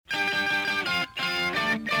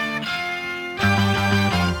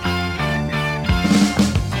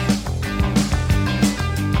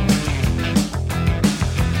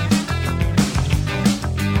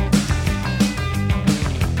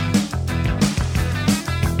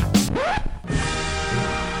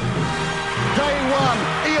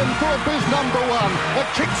for biz number one. A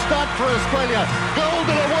kickstart for Australia. Gold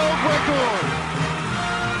and a world record.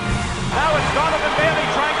 Now it's Donovan Bailey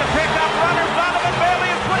trying to pick up runners. Donovan Bailey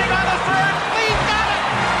is putting on a third. He's got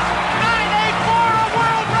it! 9.84, a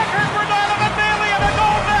world record for Donovan Bailey and a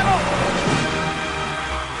gold medal!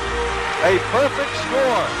 A perfect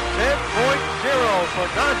score. 10.0 for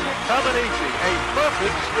Nadia Comaneci. A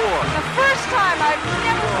perfect score. The first time I've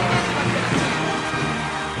never seen anyone get it.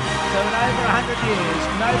 So in over 100 years,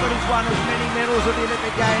 nobody's won as many medals at the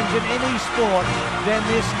Olympic Games in any sport than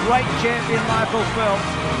this great champion, Michael Phelps.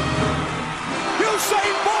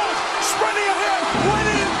 Usain Bolt sprinting ahead,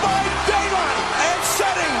 winning by daylight and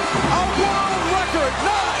setting a world record,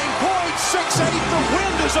 9.68. The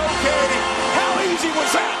wind is okay. How easy was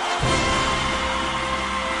that?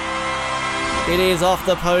 It is Off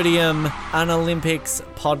the Podium, an Olympics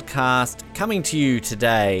podcast, coming to you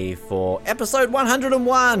today for episode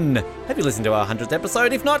 101. Have you listened to our 100th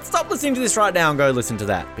episode? If not, stop listening to this right now and go listen to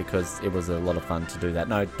that, because it was a lot of fun to do that.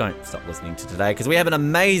 No, don't stop listening to today, because we have an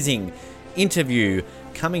amazing interview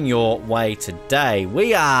coming your way today.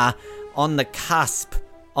 We are on the cusp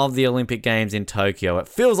of the Olympic Games in Tokyo. It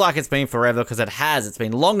feels like it's been forever, because it has. It's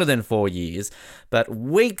been longer than 4 years, but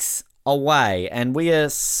weeks away, and we are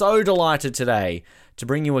so delighted today to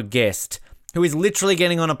bring you a guest who is literally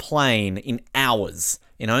getting on a plane in hours,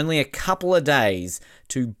 in only a couple of days,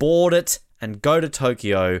 to board it and go to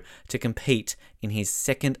Tokyo to compete in his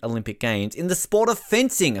second Olympic Games in the sport of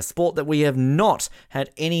fencing, a sport that we have not had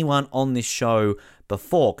anyone on this show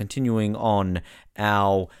before, continuing on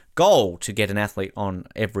our goal to get an athlete on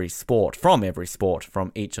every sport from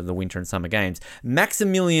each of the Winter and Summer Games.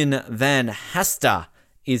 Maximilien Van Haaster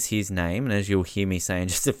is his name, and as you'll hear me say in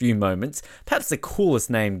just a few moments, perhaps the coolest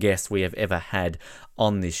named guest we have ever had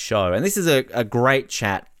on this show. And this is a great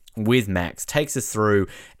chat with Max. Takes us through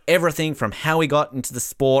everything from how he got into the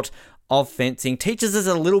sport of fencing, teaches us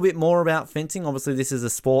a little bit more about fencing. Obviously, this is a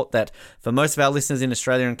sport that for most of our listeners in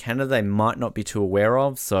Australia and Canada, they might not be too aware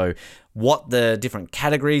of. So what the different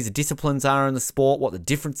categories, the disciplines are in the sport, what the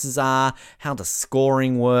differences are, how the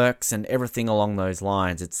scoring works, and everything along those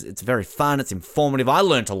lines. It's very fun. It's informative. I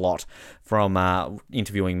learnt a lot from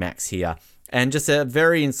interviewing Max here. And just a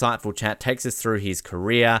very insightful chat, takes us through his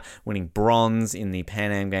career, winning bronze in the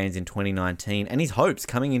Pan Am Games in 2019, and his hopes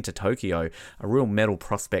coming into Tokyo, a real medal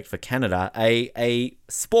prospect for Canada, a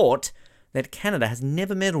sport that Canada has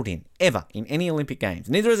never medalled in, ever, in any Olympic Games.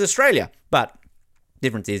 Neither has Australia, but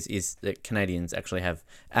difference is that Canadians actually have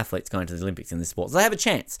athletes going to the Olympics in this sport. So they have a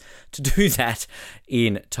chance to do that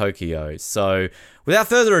in Tokyo. So without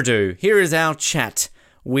further ado, here is our chat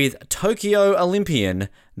with Tokyo Olympian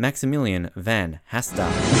Maximilien Van Haaster.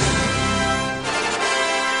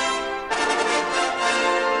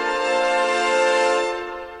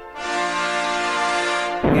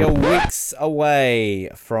 We are weeks away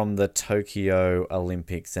from the Tokyo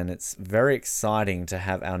Olympics, and it's very exciting to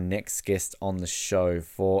have our next guest on the show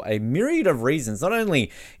for a myriad of reasons. Not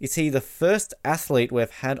only is he the first athlete we've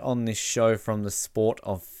had on this show from the sport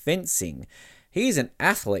of fencing, he's an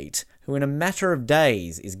athlete who in a matter of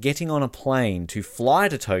days is getting on a plane to fly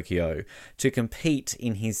to Tokyo to compete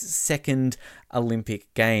in his second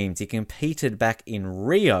Olympic Games. He competed back in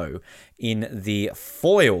Rio in the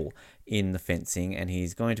foil in the fencing, and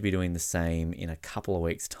he's going to be doing the same in a couple of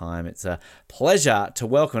weeks' time. It's a pleasure to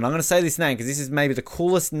welcome, and I'm going to say this name because this is maybe the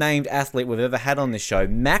coolest named athlete we've ever had on this show,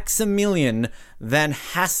 Maximilien Van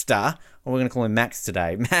Haaster. Or we're going to call him Max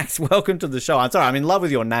today. Max, welcome to the show. I'm sorry, I'm in love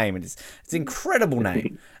with your name. It's an incredible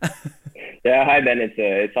name. Yeah, hi Ben.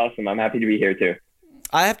 It's awesome. I'm happy to be here too.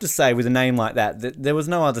 I have to say, with a name like that, there was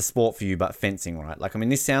no other sport for you but fencing, right? Like, I mean,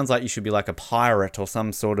 this sounds like you should be like a pirate or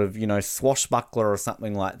some sort of, swashbuckler or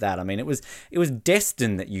something like that. I mean, it was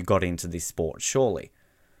destined that you got into this sport, surely.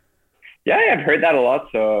 Yeah, I've heard that a lot.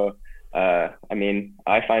 So,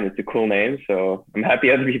 I find it's a cool name, so I'm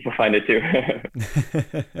happy other people find it too.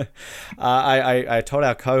 I told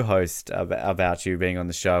our co-host about you being on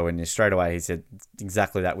the show, and straight away he said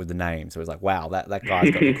exactly that with the name. So it was like, wow, that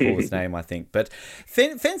guy's got the coolest name, I think. But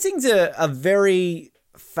fencing's a very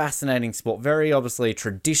fascinating sport, very obviously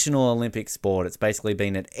traditional Olympic sport. It's basically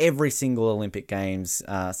been at every single Olympic Games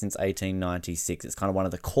since 1896. It's kind of one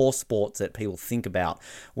of the core sports that people think about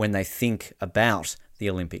when they think about the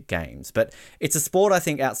Olympic Games. But it's a sport, I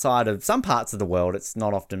think, outside of some parts of the world, it's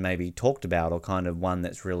not often maybe talked about or kind of one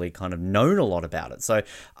that's really kind of known a lot about it. So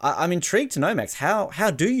I'm intrigued to know, Max, how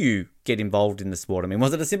do you get involved in the sport? I mean,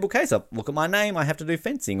 was it a simple case of, look at my name, I have to do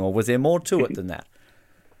fencing, or was there more to it than that?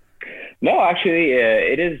 No, actually,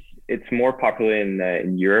 it's more popular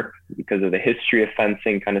in Europe because of the history of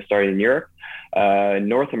fencing kind of started in Europe.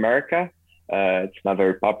 North America, It's not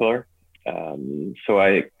very popular. So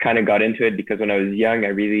I kind of got into it because when I was young,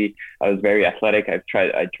 I was very athletic. I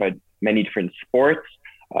tried many different sports.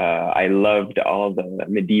 I loved all the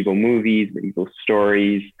medieval movies, medieval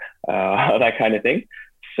stories, all that kind of thing.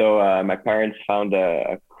 So my parents found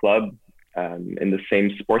a club in the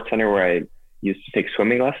same sports center where I used to take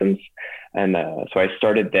swimming lessons, and so I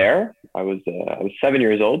started there. I was 7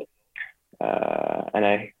 years old, and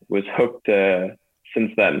I was hooked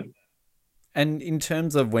since then. And in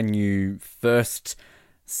terms of when you first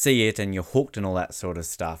see it and you're hooked and all that sort of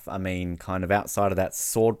stuff, I mean, kind of outside of that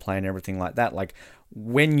sword play and everything like that, like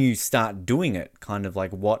when you start doing it, kind of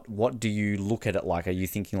like what do you look at it like? Are you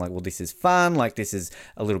thinking like, well, this is fun, like this is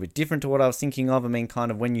a little bit different to what I was thinking of? I mean,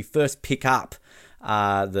 kind of when you first pick up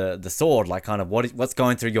the sword, like kind of what's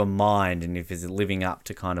going through your mind, and if is it living up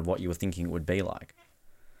to kind of what you were thinking it would be like?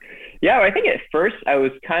 Yeah, I think at first I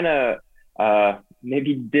was kind of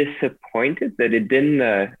maybe disappointed that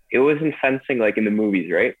it wasn't fencing like in the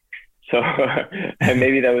movies, right? So and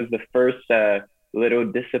maybe that was the first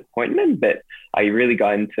little disappointment, but I really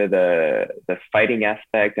got into the fighting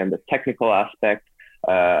aspect and the technical aspect.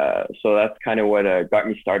 So that's kind of what got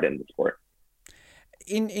me started in the sport.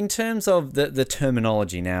 In terms of the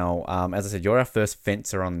terminology now, as I said, you're our first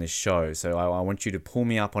fencer on this show, so I want you to pull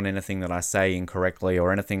me up on anything that I say incorrectly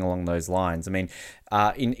or anything along those lines. I mean,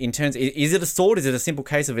 in terms, is it a sword? Is it a simple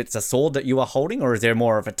case of it's a sword that you are holding, or is there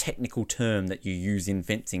more of a technical term that you use in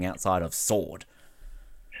fencing outside of sword?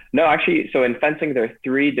 No, actually, so in fencing, there are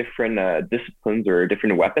three different disciplines or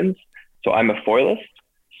different weapons. So I'm a foilist,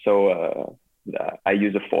 so I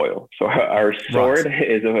use a foil. So our sword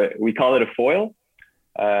is we call it a foil.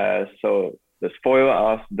 So this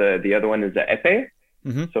foil, the other one is the épée.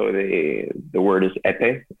 Mm-hmm. So the word is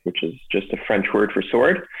épée, which is just a French word for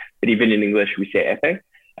sword, but even in English we say épée.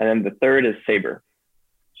 And then the third is saber.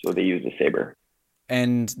 So they use a saber.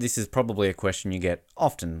 And this is probably a question you get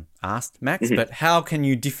often asked, Max, mm-hmm. but how can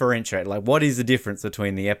you differentiate? Like, what is the difference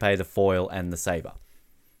between the épée, the foil, and the saber?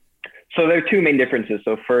 So there are two main differences.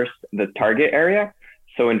 So first, the target area.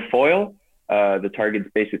 So in foil, the target's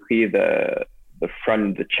basically the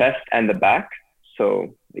front, the chest, and the back.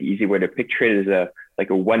 So the easy way to picture it is like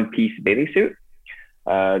a one-piece bathing suit.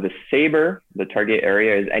 The saber, the target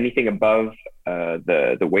area is anything above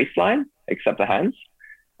the waistline, except the hands.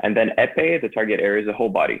 And then épée, the target area is the whole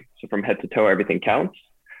body. So from head to toe, everything counts.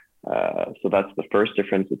 So that's the first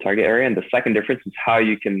difference, the target area. And the second difference is how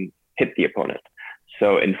you can hit the opponent.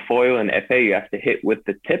 So in foil and épée, you have to hit with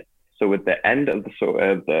the tip. So with the end of the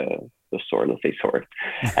sword, let's say sword.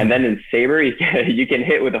 And then in saber, you can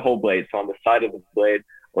hit with the whole blade. So on the side of the blade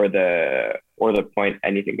or the point,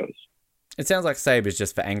 anything goes. It sounds like saber is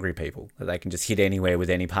just for angry people, that they can just hit anywhere with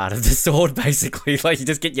any part of the sword, basically. Like you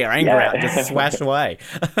just get your anger out, just swash away.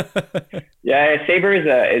 Yeah, saber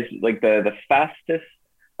is like the fastest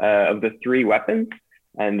of the three weapons,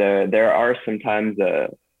 and there are sometimes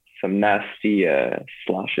some nasty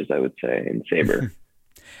slashes, I would say, in saber.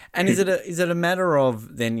 And is it a matter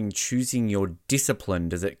of then in choosing your discipline,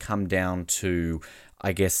 does it come down to,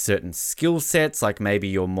 I guess, certain skill sets, like maybe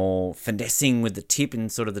you're more finessing with the tip in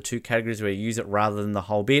sort of the two categories where you use it rather than the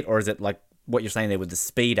whole bit? Or is it like what you're saying there with the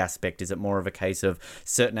speed aspect? Is it more of a case of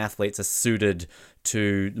certain athletes are suited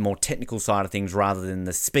to the more technical side of things rather than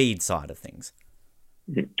the speed side of things?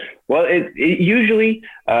 Well, it usually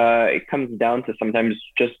it comes down to sometimes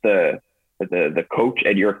just the coach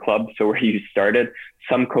at your club. So where you started,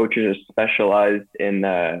 some coaches are specialized in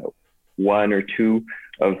one or two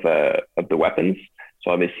of the weapons. So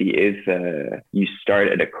obviously, if you start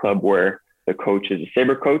at a club where the coach is a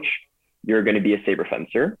saber coach, you're going to be a saber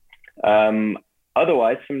fencer.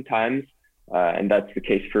 Otherwise, sometimes, and that's the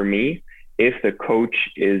case for me, if the coach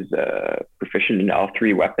is proficient in all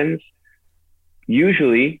three weapons,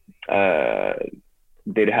 usually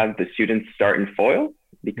they'd have the students start in foil,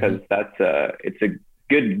 because it's a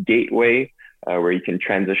good gateway where you can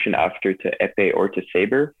transition after to épée or to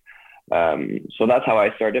saber. So that's how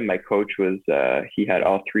I started. My coach was, he had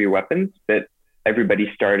all three weapons, but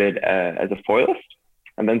everybody started as a foilist.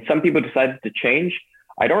 And then some people decided to change.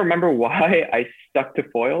 I don't remember why I stuck to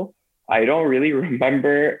foil. I don't really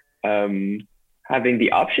remember having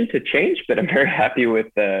the option to change, but I'm very happy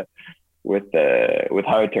with how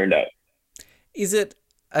it turned out. Is it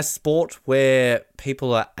a sport where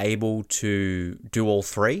people are able to do all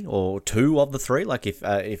three or two of the three, like if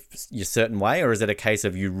you're a certain way, or is it a case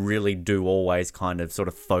of you really do always kind of sort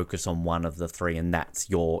of focus on one of the three and that's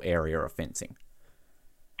your area of fencing?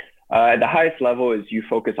 The highest level is you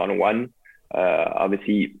focus on one.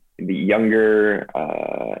 Obviously, the younger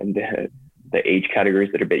and the age categories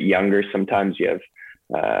that are a bit younger, sometimes you have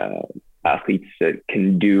athletes that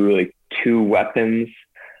can do like two weapons,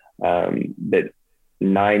 but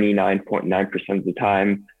 99.9% of the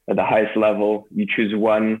time at the highest level, you choose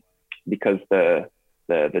one because the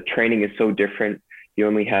training is so different. You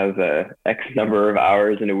only have X number of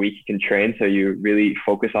hours in a week you can train, so you really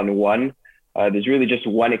focus on one. There's really just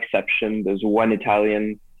one exception. There's one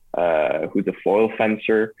Italian who's a foil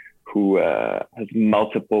fencer who has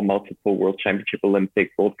multiple World Championship,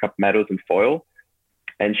 Olympic, World Cup medals in foil.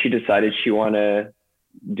 And she decided she want to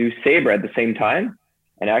do saber at the same time.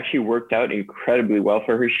 And it actually worked out incredibly well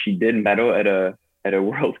for her. She did medal at a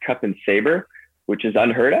World Cup in saber, which is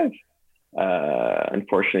unheard of.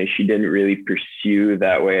 Unfortunately, she didn't really pursue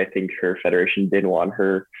that way. I think her federation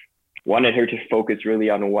wanted her to focus really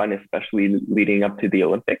on one, especially leading up to the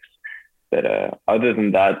Olympics. But other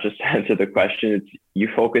than that, just to answer the question, it's you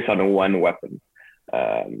focus on one weapon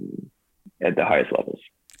at the highest levels.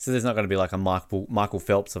 So there's not going to be like a Michael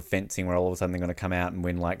Phelps of fencing where all of a sudden they're going to come out and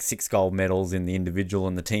win like 6 gold medals in the individual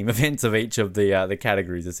and the team events of each of the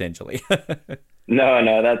categories, essentially. No,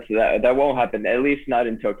 that won't happen. At least not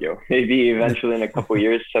in Tokyo. Maybe eventually in a couple of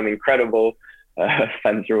years, some incredible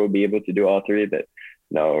fencer will be able to do all three. But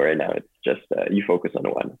no, right now it's just you focus on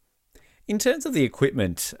one. In terms of the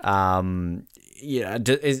equipment, do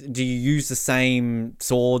you use the same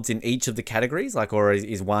swords in each of the categories? Like, or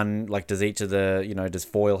is one, like, does each of the, does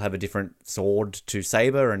foil have a different sword to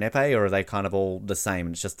saber and epee, or are they kind of all the same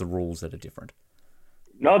and it's just the rules that are different?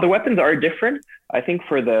 No, the weapons are different. I think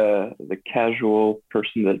for the casual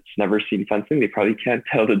person that's never seen fencing, they probably can't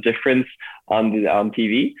tell the difference on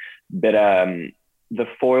TV. But the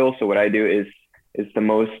foil, so what I do is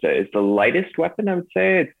the lightest weapon, I would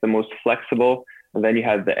say. It's the most flexible. And then you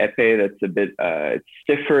have the epee that's a bit it's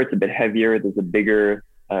stiffer, it's a bit heavier. There's a bigger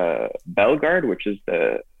bell guard, which is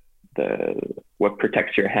what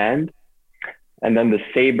protects your hand. And then the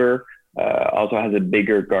saber also has a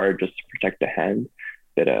bigger guard just to protect the hand.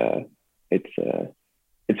 But there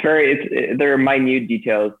are minute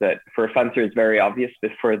details that for a fencer it's very obvious,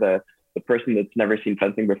 but for the person that's never seen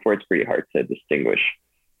fencing before, it's pretty hard to distinguish.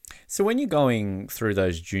 So when you're going through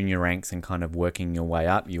those junior ranks and kind of working your way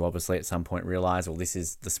up, you obviously at some point realize, well, this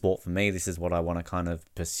is the sport for me. This is what I want to kind of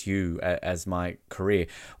pursue as my career.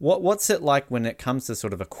 What's it like when it comes to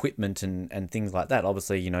sort of equipment and things like that?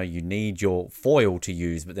 Obviously, you need your foil to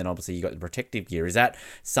use, but then obviously you got the protective gear. Is that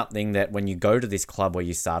something that when you go to this club where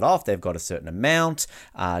you start off, they've got a certain amount?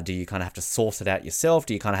 Do you kind of have to source it out yourself?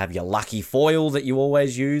 Do you kind of have your lucky foil that you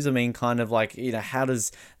always use? I mean, kind of like, how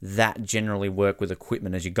does that generally work with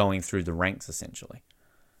equipment as you're going through the ranks, essentially?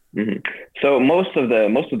 Mm-hmm. So most of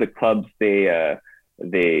the clubs, they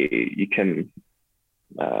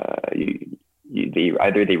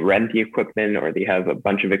either they rent the equipment or they have a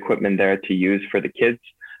bunch of equipment there to use for the kids.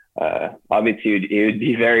 Obviously, it would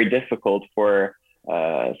be very difficult for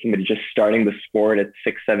somebody just starting the sport at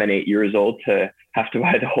 6, 7, 8 years old to have to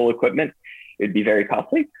buy the whole equipment. It would be very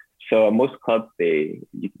costly. So most clubs, they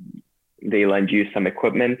lend you some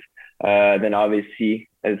equipment. Then obviously,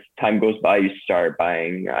 as time goes by, you start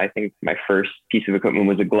buying. I think my first piece of equipment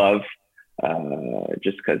was a glove,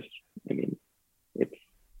 just because,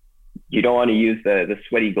 you don't want to use the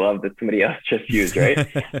sweaty glove that somebody else just used, right?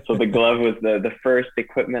 So the glove was the first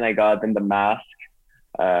equipment I got, then the mask,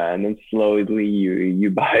 and then slowly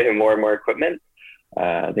you buy more and more equipment.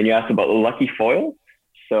 Then you asked about the lucky foil.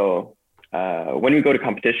 So when we go to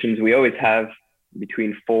competitions, we always have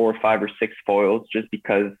between 4, 5, or 6 foils, just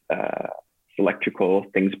because it's electrical,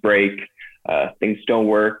 things break, things don't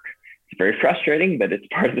work. It's very frustrating, but it's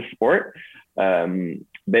part of the sport.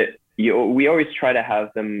 But we always try to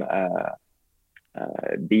have them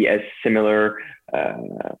be as similar.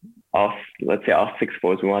 All 6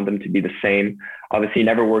 foils, we want them to be the same. Obviously, it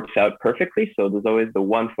never works out perfectly, so there's always the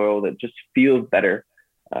one foil that just feels better,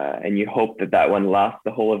 and you hope that one lasts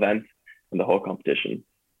the whole event and the whole competition.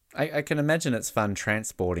 I can imagine it's fun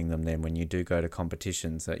transporting them then when you do go to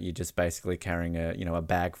competitions, that you're just basically carrying a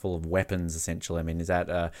bag full of weapons, essentially. I mean, is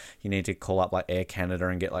that you need to call up like Air Canada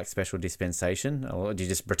and get like special dispensation, or do you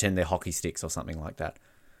just pretend they're hockey sticks or something like that?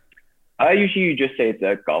 I usually just say it's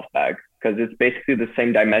a golf bag because it's basically the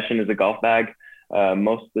same dimension as a golf bag.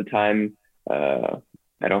 Most of the time,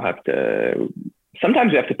 I don't have to.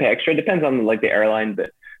 Sometimes you have to pay extra. It depends on like the airline,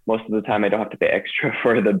 but most of the time I don't have to pay extra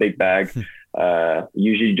for the big bag.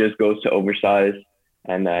 Usually just goes to oversize.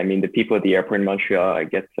 And the people at the airport in Montreal,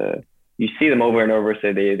 you see them over and over,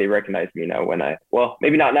 so they recognize me now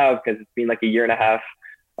maybe not now because it's been like a year and a half.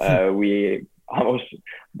 We almost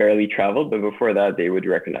barely traveled, but before that they would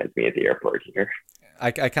recognize me at the airport here.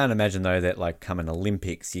 I can't imagine, though, that, like, coming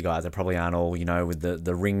Olympics, you guys are probably aren't all, with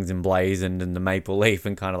the rings emblazoned and the maple leaf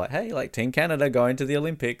and kind of like, hey, like, Team Canada going to the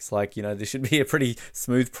Olympics. Like, this should be a pretty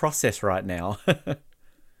smooth process right now.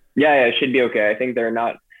 Yeah, it should be okay. I think there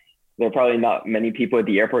are probably not many people at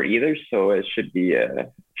the airport either, so it should be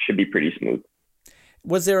pretty smooth.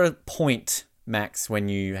 Was there a point, Max, when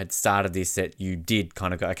you had started this that you did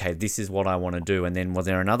kind of go, okay, this is what I want to do? And then was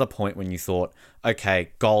there another point when you thought, okay,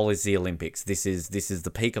 goal is the Olympics. This is the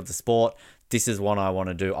peak of the sport. This is what I want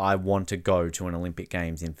to do. I want to go to an Olympic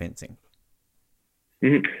Games in fencing.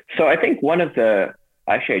 Mm-hmm. So I think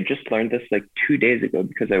actually, I just learned this like 2 days ago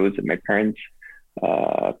because I was at my parents'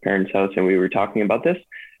 house and we were talking about this.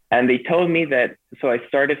 And they told me that, so I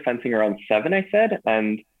started fencing around 7, I said,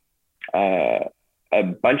 and a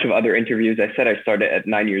bunch of other interviews, I said I started at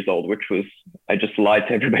 9 years old, which was, I just lied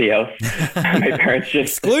to everybody else. My parents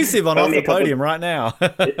just... Exclusive on Off the Podium right now.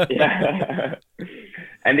 Yeah.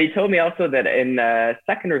 And they told me also that in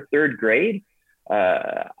second or third grade,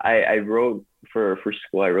 I wrote for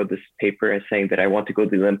school, I wrote this paper saying that I want to go to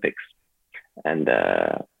the Olympics. And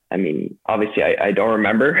I mean, obviously I don't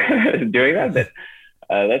remember doing that, but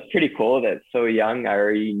that's pretty cool that so young I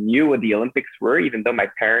already knew what the Olympics were, even though my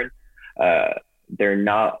parents, they're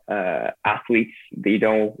not athletes. They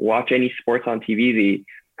don't watch any sports on TV. They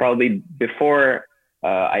probably, before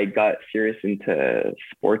I got serious into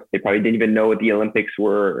sports, they probably didn't even know what the Olympics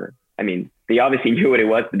were. I mean, they obviously knew what it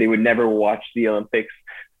was, but they would never watch the Olympics.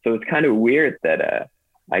 So it's kind of weird that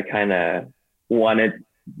I kind of wanted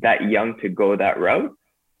that young to go that route.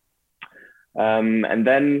 And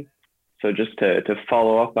then, so just to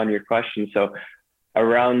follow up on your question, so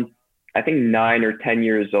around, I think 9 or 10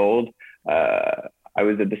 years old, I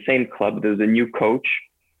was at the same club. There was a new coach,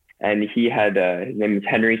 and he had his name is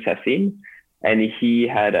Henry Sassine, and he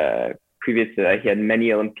had previous to that, he had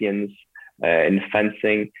many Olympians in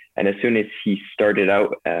fencing. And as soon as he started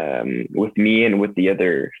out with me and with the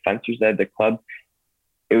other fencers at the club,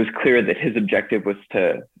 it was clear that his objective was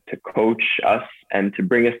to coach us and to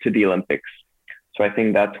bring us to the Olympics. So I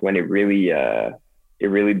think that's when it really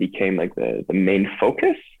became like the main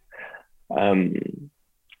focus.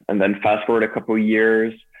 And then fast forward a couple of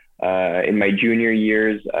years, in my junior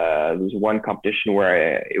years, there was one competition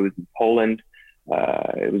where it was in Poland.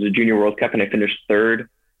 It was a Junior World Cup, and I finished third.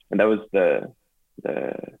 And that was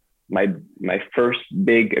my first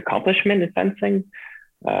big accomplishment in fencing,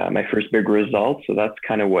 my first big result. So that's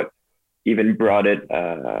kind of what even brought it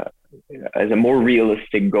as a more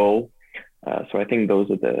realistic goal. So I think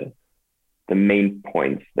those are the main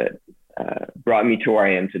points that brought me to where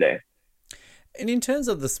I am today. And in terms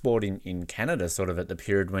of the sport in Canada, sort of at the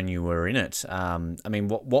period when you were in it, I mean,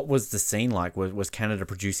 what was the scene like? Was Canada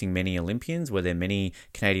producing many Olympians? Were there many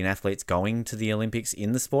Canadian athletes going to the Olympics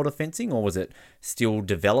in the sport of fencing, or was it still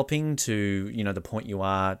developing to, the point you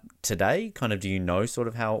are today? Kind of, do you know sort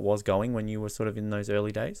of how it was going when you were sort of in those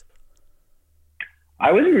early days?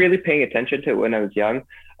 I wasn't really paying attention to it when I was young.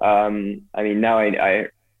 I mean, now I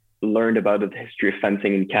learned about the history of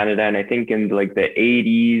fencing in Canada, and I think in like the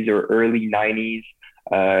 80s or early 90s,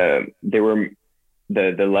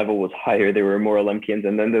 the level was higher. There were more Olympians,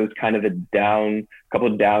 and then there was kind of a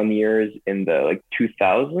couple of down years in the like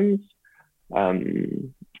 2000s.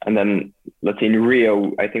 And then let's say in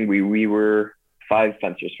Rio, I think we were 5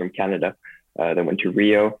 fencers from Canada that went to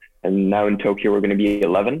Rio, and now in Tokyo we're going to be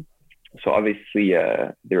 11. So obviously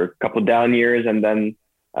there were a couple of down years, and then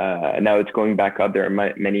now it's going back up. There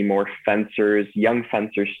are many more fencers, young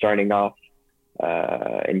fencers starting off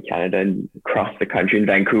in Canada and across the country, in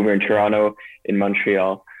Vancouver, in Toronto, in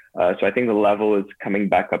Montreal. So I think the level is coming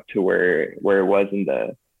back up to where it was in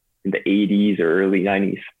the 80s or early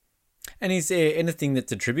 90s. And is there anything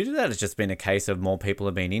that's attributed to that? It's just been a case of more people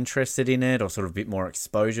have been interested in it, or sort of a bit more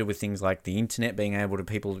exposure with things like the internet, being able to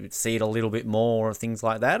people see it a little bit more, or things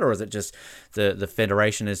like that? Or is it just the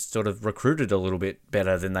federation has sort of recruited a little bit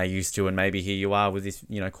better than they used to, and maybe here you are with this,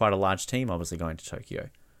 quite a large team obviously going to Tokyo?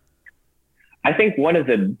 I think one of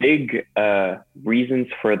the big reasons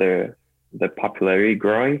for the popularity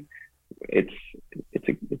growing, it's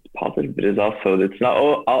positive, but it's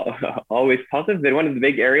not always positive. But one of the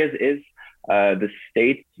big areas is the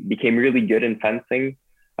States became really good in fencing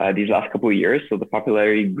these last couple of years. So the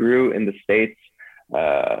popularity grew in the States.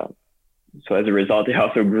 So as a result, it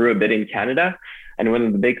also grew a bit in Canada. And one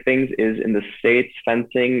of the big things is in the States,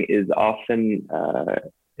 fencing is often,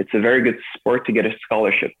 it's a very good sport to get a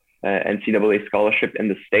scholarship, NCAA scholarship in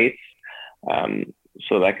the States.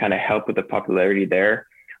 So that kind of helped with the popularity there.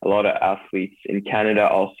 A lot of athletes in Canada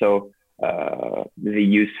also, they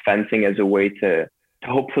use fencing as a way to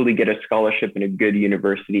hopefully get a scholarship in a good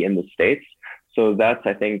university in the States. So that's,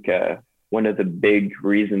 I think, one of the big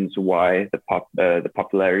reasons why the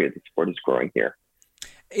popularity of the sport is growing here.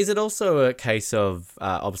 Is it also a case of,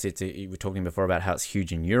 obviously, you were talking before about how it's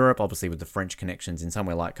huge in Europe, obviously with the French connections in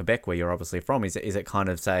somewhere like Quebec, where you're obviously from. Is it kind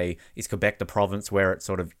of, say, is Quebec the province where it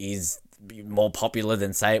sort of is more popular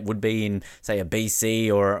than, say, it would be in, say, a BC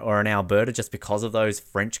or an Alberta, just because of those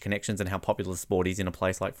French connections and how popular sport is in a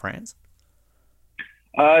place like France?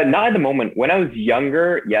 Not at the moment. When I was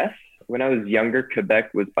younger, yes. When I was younger,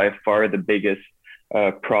 Quebec was by far the biggest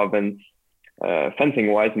province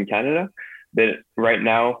fencing-wise in Canada. But right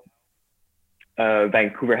now,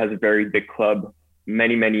 Vancouver has a very big club.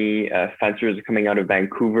 Many fencers are coming out of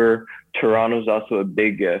Vancouver. Toronto is also a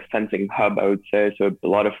big fencing hub, I would say. So a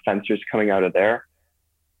lot of fencers coming out of there.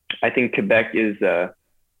 I think Quebec is the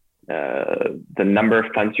number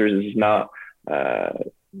of fencers is not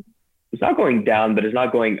it's not going down, but it's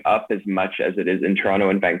not going up as much as it is in Toronto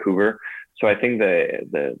and Vancouver. So I think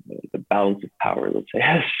the balance of power, let's say,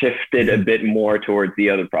 has shifted a bit more towards the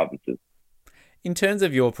other provinces. In terms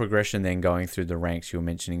of your progression then going through the ranks, you were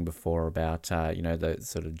mentioning before about, the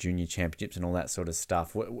sort of junior championships and all that sort of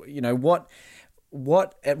stuff. At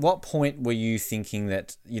what point were you thinking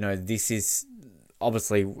that, this is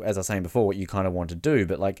obviously, as I was saying before, what you kind of want to do,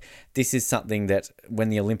 but like this is something that when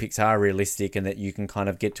the Olympics are realistic and that you can kind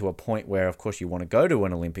of get to a point where, of course, you want to go to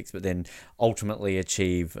an Olympics, but then ultimately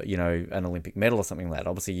achieve, an Olympic medal or something like that.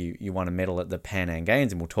 Obviously, you won a medal at the Pan Am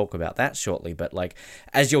Games, and we'll talk about that shortly. But like,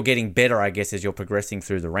 as you're getting better, I guess, as you're progressing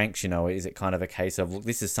through the ranks, is it kind of a case of, look,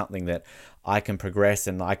 this is something that I can progress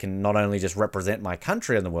and I can not only just represent my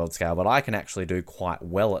country on the world scale, but I can actually do quite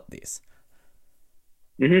well at this.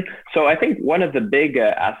 Mm-hmm. So I think one of the big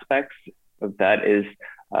aspects of that is,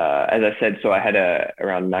 as I said, so I had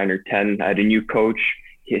around 9 or 10, I had a new coach.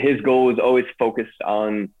 His goal was always focused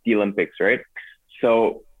on the Olympics, right?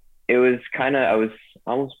 So it was I was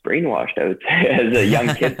almost brainwashed, I would say, as a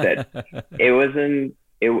young kid, that it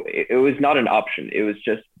was not an option. It was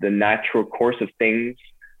just the natural course of things.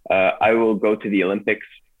 I will go to the Olympics.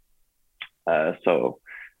 So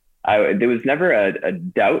there was never a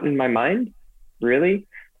doubt in my mind, really.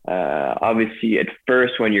 Obviously, at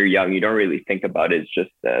first, when you're young, you don't really think about it. It's just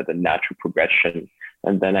the natural progression.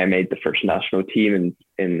 And then I made the first national team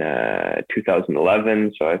in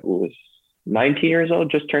 2011. So I was 19 years old,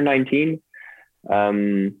 just turned 19.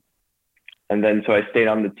 And then so I stayed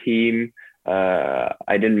on the team.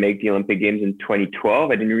 I didn't make the Olympic Games in 2012.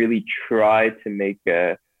 I didn't really try to make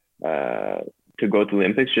to go to the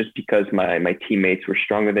Olympics, just because my teammates were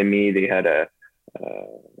stronger than me. They had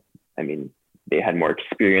they had more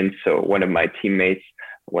experience. So one of my teammates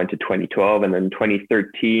went to 2012, and then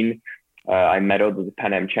 2013, I medaled at the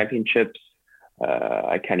Pan Am Championships.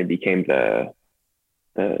 I kind of became I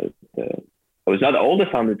was not the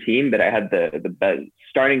oldest on the team, but I had the best,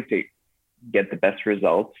 starting to get the best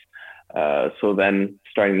results. So then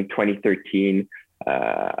starting in 2013,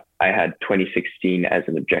 I had 2016 as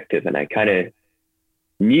an objective, and I kind of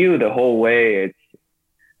knew the whole way.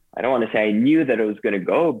 I don't want to say I knew that it was going to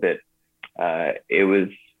go, but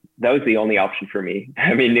that was the only option for me.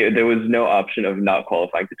 I mean, there was no option of not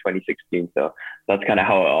qualifying to 2016. So that's kind of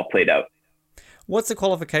how it all played out. What's the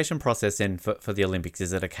qualification process then for the Olympics?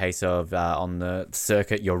 Is it a case of on the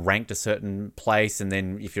circuit, you're ranked a certain place, and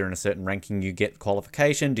then if you're in a certain ranking, you get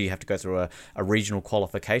qualification? Do you have to go through a regional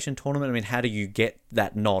qualification tournament? I mean, how do you get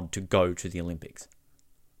that nod to go to the Olympics?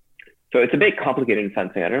 So it's a bit complicated in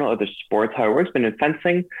fencing. I don't know other sports how it works, but in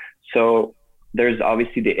fencing, so there's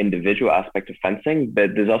obviously the individual aspect of fencing,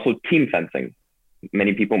 but there's also team fencing.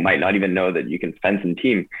 Many people might not even know that you can fence in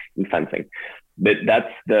team in fencing, but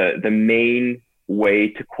that's the main way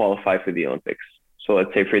to qualify for the Olympics. So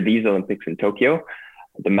let's say for these Olympics in Tokyo,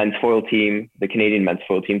 the men's foil team, the Canadian men's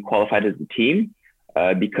foil team, qualified as a team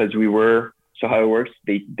because so how it works,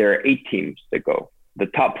 there are 8 teams that go. The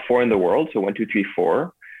top 4 in the world, so 1, 2, 3,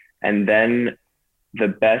 4, and then the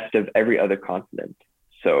best of every other continent.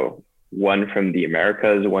 So 1 from the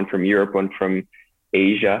Americas, 1 from Europe, 1 from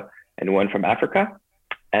Asia, and 1 from Africa.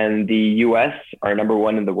 And the US are number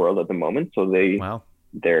 1 in the world at the moment. So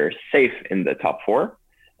they're safe in the top 4.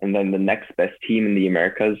 And then the next best team in the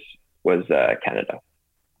Americas was Canada.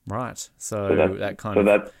 Right. So that kind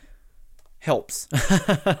of helps.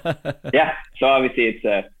 Yeah. So obviously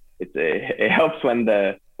it helps when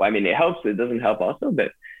it helps. It doesn't help also,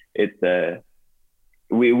 but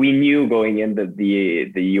we knew going in that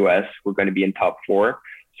the US were going to be in top 4.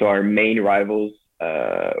 So our main rivals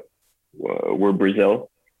were Brazil.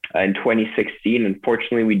 In 2016,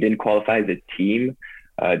 unfortunately, we didn't qualify as a team.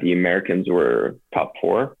 The Americans were top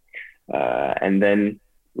 4. And then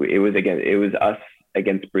it was us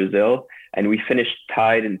against Brazil. and we finished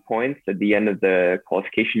tied in points at the end of the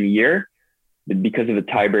qualification year. But because of a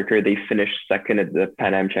tiebreaker, they finished second at the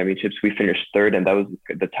Pan Am Championships. We finished third, and that was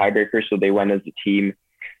the tiebreaker. So they went as a team,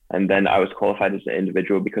 and then I was qualified as an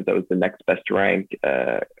individual because that was the next best ranked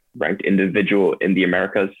individual in the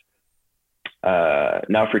Americas.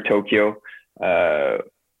 Now for Tokyo,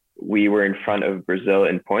 we were in front of Brazil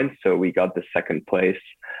in points, so we got the second place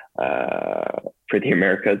for the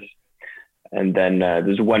Americas. And then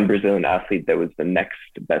there's one Brazilian athlete that was the next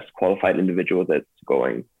best qualified individual that's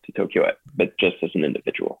going to Tokyo, but just as an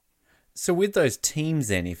individual. So with those teams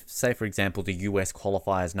then, if, say, for example, the US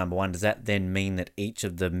qualifies number one, does that then mean that each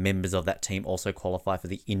of the members of that team also qualify for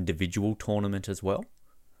the individual tournament as well?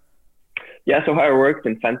 Yeah, so how it works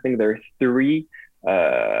in fencing, there are three,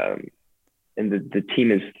 and the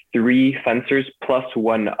team is three fencers plus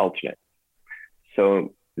one alternate.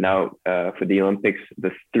 So now for the Olympics,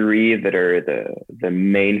 the three that are the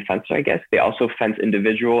main fencer, I guess, they also fence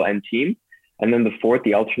individual and team. And then the fourth,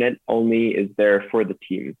 the alternate, only is there for the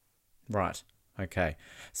team. Right. Okay.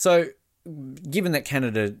 So given that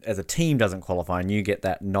Canada as a team doesn't qualify and you get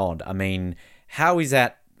that nod, I mean, how is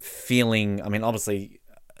that feeling? I mean, obviously,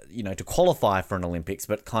 you know, to qualify for an Olympics,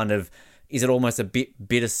 but kind of, is it almost a bit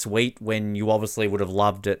bittersweet when you obviously would have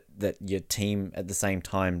loved it that your team at the same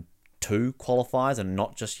time too qualifies and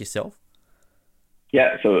not just yourself?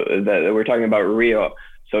 Yeah, so we're talking about Rio.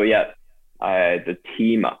 So yeah, the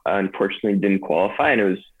team unfortunately didn't qualify, and it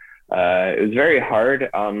was very hard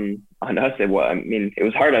on us. It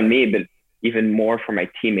was hard on me, but even more for my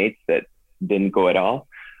teammates that didn't go at all.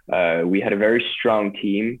 We had a very strong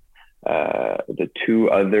team. The two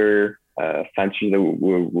other fencers that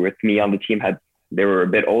were with me on the team they were a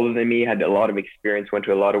bit older than me, had a lot of experience, went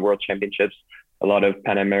to a lot of world championships, a lot of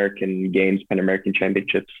Pan American Games, Pan American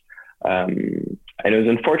Championships. And it was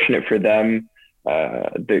unfortunate for them.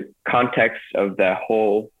 The context of the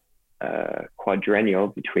whole quadrennial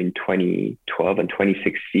between 2012 and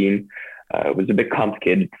 2016 was a bit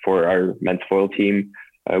complicated for our men's foil team.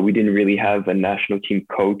 We didn't really have a national team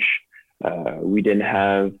coach. We didn't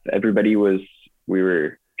have, we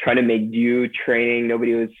were trying to make do training.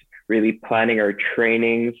 Nobody was really planning our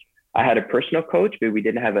trainings. I had a personal coach, but we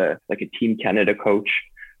didn't have a Team Canada coach.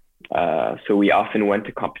 So we often went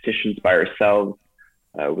to competitions by ourselves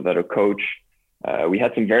without a coach. We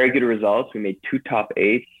had some very good results. We made 2 top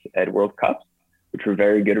 8s at World Cups, which were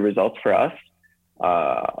very good results for us.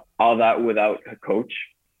 All that without a coach,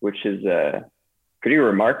 which is pretty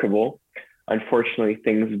remarkable. Unfortunately,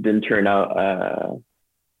 things didn't turn out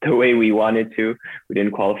the way we wanted to. We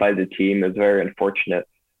didn't qualify as a team. It was very unfortunate.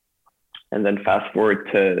 And then fast forward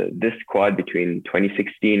to this quad between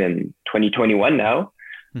 2016 and 2021 now.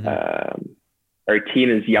 Mm-hmm. Our team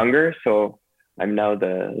is younger, so I'm now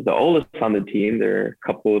the oldest on the team. There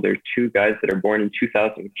are 2 guys that are born in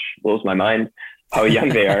 2000, which blows my mind how young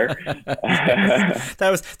they are.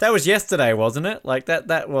 That was yesterday, wasn't it? Like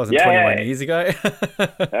that wasn't 21 years ago.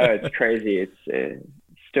 It's crazy. It's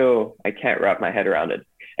still, I can't wrap my head around it.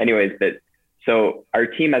 Anyways, so our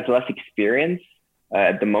team has less experience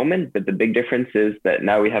at the moment, but the big difference is that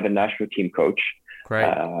now we have a national team coach.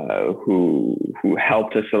 Who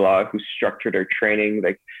helped us a lot, who structured our training,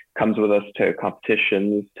 like comes with us to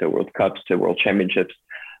competitions, to World Cups, to World Championships.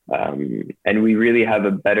 And we really have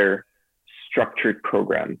a better structured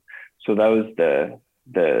program. So that was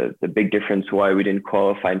the big difference why we didn't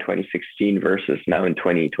qualify in 2016 versus now in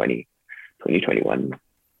 2020, 2021.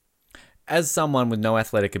 As someone with no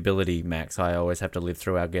athletic ability, Max, I always have to live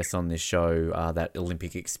through our guests on this show, that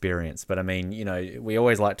Olympic experience. But I mean, you know, we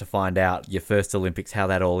always like to find out your first Olympics, how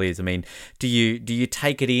that all is. I mean, do you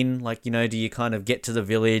take it in? Like, you know, do you kind of get to the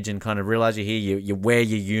village and kind of realize you're here, you wear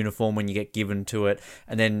your uniform when you get given to it?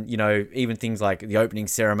 And then, you know, even things like the opening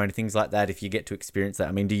ceremony, things like that, if you get to experience that,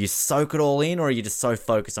 I mean, do you soak it all in, or are you just so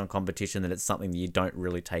focused on competition that it's something that you don't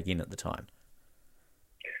really take in at the time?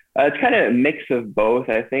 It's kind of a mix of both.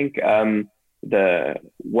 I think the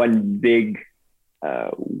one big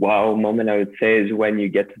wow moment I would say is when you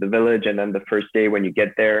get to the village, and then the first day when you get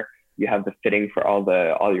there, you have the fitting for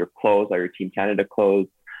all your clothes, all your Team Canada clothes,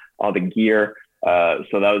 all the gear.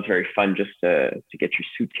 So that was very fun, just to get your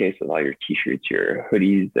suitcase with all your t-shirts, your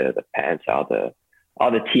hoodies, the pants, all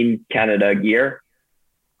the Team Canada gear.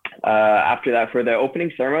 After that, for the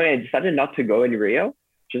opening ceremony, I decided not to go in Rio,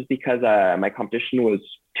 just because my competition was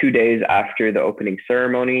 2 days after the opening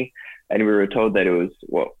ceremony, and we were told that it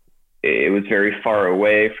was very far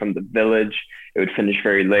away from the village. It would finish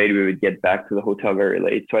very late. We would get back to the hotel very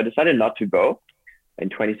late. So I decided not to go in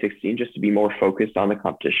 2016, just to be more focused on the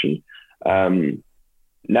competition.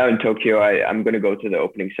 now in Tokyo, I'm going to go to the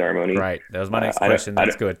opening ceremony. Right. That was my next question.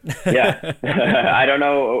 That's good. Yeah. I don't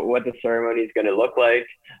know what the ceremony is going to look like.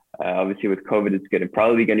 Obviously, with COVID, it's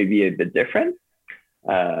probably going to be a bit different.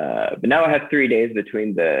 But now I have 3 days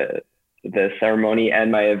between the ceremony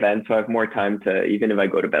and my event, so I have more time to, even if I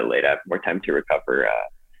go to bed late, I have more time to recover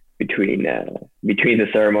between the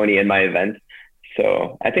ceremony and my event.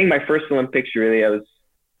 So I think my first Olympics, really, I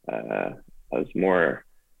was more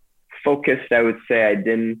focused. I would say I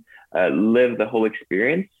didn't live the whole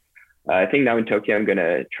experience. I think now in Tokyo, I'm going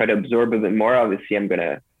to try to absorb a bit more. Obviously, I'm going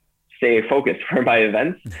to stay focused for my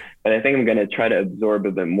events, but I think I'm going to try to absorb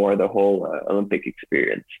a bit more the whole Olympic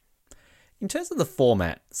experience. In terms of the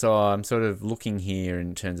format, so I'm sort of looking here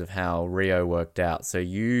in terms of how Rio worked out. So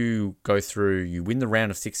you go through, you win the round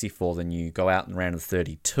of 64, then you go out in the round of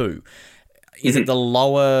 32. Is it the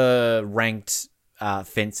lower ranked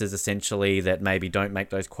fencers essentially that maybe don't make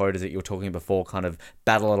those quotas that you were talking before kind of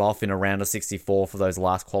battle it off in a round of 64 for those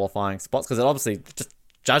last qualifying spots? Because it obviously, just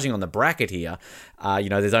judging on the bracket here,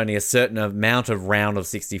 there's only a certain amount of round of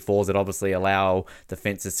 64s that obviously allow the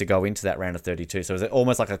fencers to go into that round of 32. So is it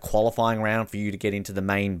almost like a qualifying round for you to get into the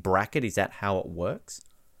main bracket? Is that how it works?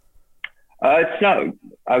 It's not,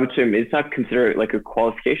 I would say it's not considered like a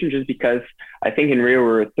qualification, just because I think in Rio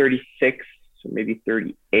we're 36, so maybe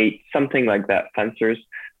 38, something like that, fencers.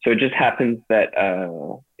 So it just happens that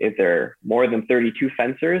if there are more than 32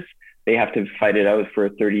 fencers, they have to fight it out for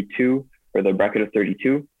 32, for the bracket of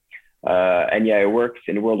 32. And yeah, it works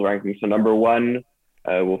in world ranking. So number one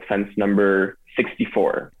will fence number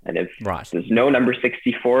 64. And if there's no number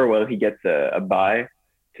 64, well, he gets a bye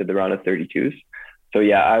to the round of 32s. So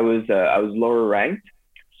yeah, I was lower ranked.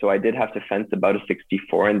 So I did have to fence about a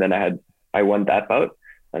 64, and then I won that bout,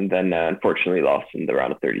 and then unfortunately lost in the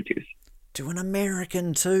round of 32s. To an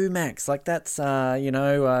American too, Max. Like that's, it's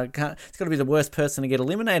got to be the worst person to get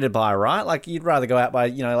eliminated by, right? Like you'd rather go out by,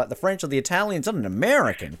 like the French or the Italians, not an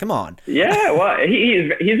American. Come on. Yeah, well,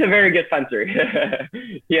 he's a very good fencer.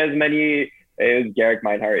 He has many. It was Garrick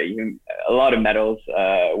Meinhardt. A lot of medals.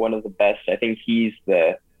 One of the best. I think he's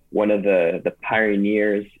one of the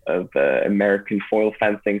pioneers of American foil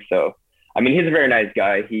fencing. So, I mean, he's a very nice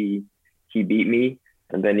guy. He beat me.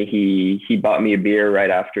 And then he bought me a beer right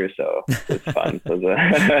after, so it was fun.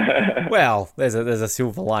 Well, there's a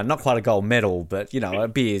silver line, not quite a gold medal, but a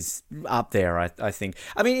beer's up there, I think.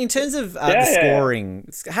 I mean, in terms of the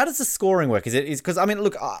scoring, how does the scoring work? Is because I mean,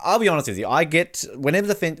 look, I'll be honest with you. I get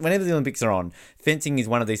whenever the Olympics are on, fencing is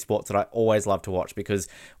one of these sports that I always love to watch, because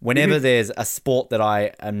whenever there's a sport that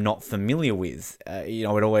I am not familiar with, it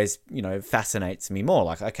always fascinates me more.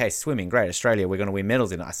 Like, okay, swimming, great, Australia, we're going to win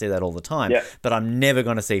medals in it. I see that all the time, but I'm never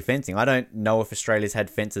going to see fencing. I don't know if Australia's had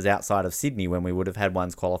fencers outside of Sydney when we would have had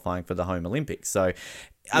ones qualifying for the home Olympics. So,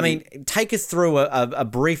 I mean, take us through a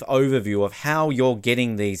brief overview of how you're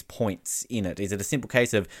getting these points in it. Is it a simple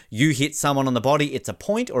case of you hit someone on the body, it's a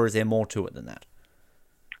point, or is there more to it than that?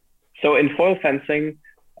 So in foil fencing,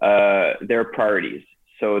 there are priorities.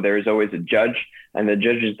 So there's always a judge, and the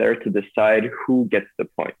judge is there to decide who gets the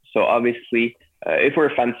point. So obviously, if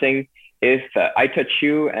we're fencing, if I touch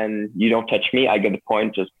you and you don't touch me, I get the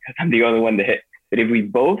point just because I'm the only one to hit. But if we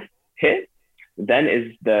both hit, then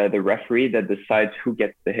is the referee that decides who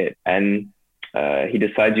gets the hit. And he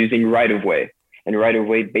decides using right-of-way. And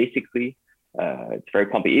right-of-way, basically, it's very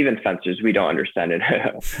complicated. Even fencers, we don't understand it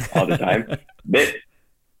all the time. But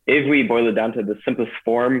if we boil it down to the simplest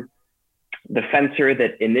form, the fencer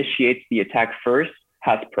that initiates the attack first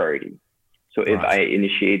has priority. So if I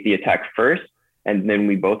initiate the attack first, and then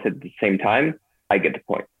we both hit at the same time, I get the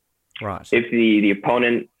point. Right. If the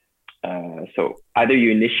opponent, so either you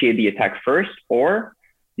initiate the attack first, or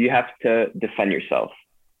you have to defend yourself.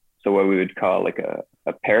 So what we would call like a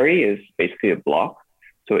parry is basically a block.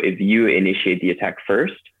 So if you initiate the attack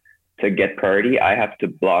first, to get priority, I have to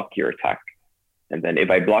block your attack. And then if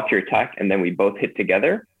I block your attack and then we both hit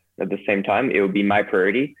together at the same time, it will be my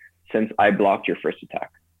priority since I blocked your first attack.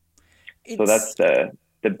 So that's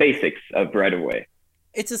the basics of right away.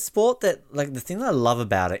 It's a sport that, like, the thing that I love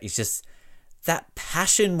about it is just that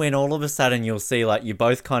passion when all of a sudden you'll see, like, you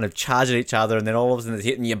both kind of charge at each other, and then all of a sudden it's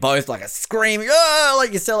hitting you both like a screaming,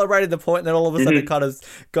 like you celebrated the point, and then all of a sudden it kind of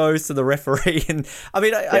goes to the referee. And I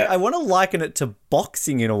mean, I want to liken it to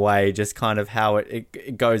boxing in a way, just kind of how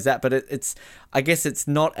it goes that, but it's I guess it's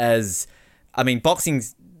not as, I mean,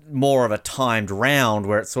 boxing's more of a timed round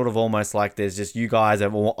where it's sort of almost like there's just you guys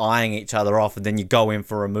are all eyeing each other off, and then you go in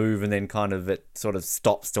for a move, and then kind of it sort of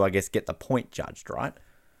stops to, I guess, get the point judged, right?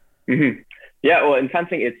 Mm-hmm. Yeah, well, in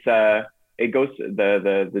fencing, it goes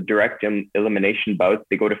the direct elimination bouts.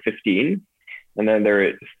 They go to 15, and then there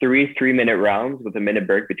are 3-minute rounds with a minute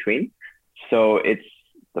break between. So it's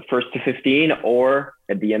the first to 15, or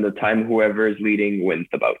at the end of time, whoever is leading wins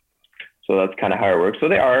the bout. So that's kind of how it works. So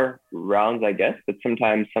there are rounds, I guess, but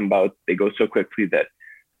sometimes some bouts, they go so quickly that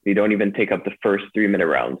they don't even take up the first 3-minute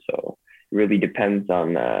round. So it really depends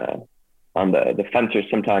on the fencers.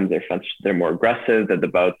 Sometimes they're more aggressive, that the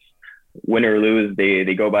bouts, win or lose,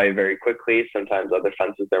 they go by very quickly. Sometimes other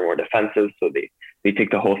fencers, they're more defensive, so they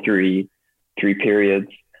take the whole three periods.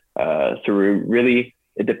 So really,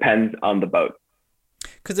 it depends on the bout.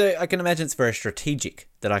 Because I can imagine it's very strategic,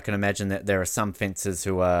 that I can imagine that there are some fencers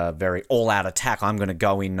who are very all-out attack, I'm going to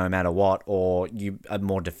go in no matter what, or you are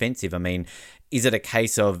more defensive. I mean, is it a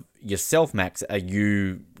case of yourself, Max, are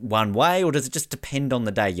you one way, or does it just depend on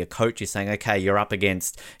the day? Your coach is saying, okay, you're up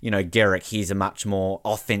against, Garrick, he's a much more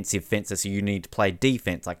offensive fencer, so you need to play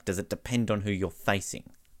defense. Like, does it depend on who you're facing?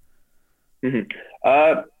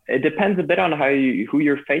 Mm-hmm. It depends a bit on who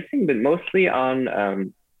you're facing, but mostly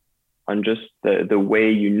on just the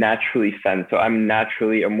way you naturally fence. So I'm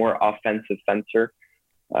naturally a more offensive fencer.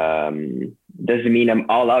 Doesn't mean I'm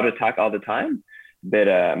all out attack all the time,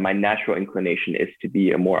 but my natural inclination is to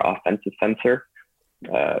be a more offensive fencer.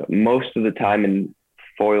 Most of the time in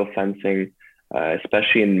foil fencing,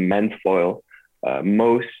 especially in men's foil,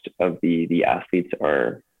 most of the athletes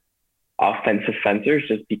are offensive fencers,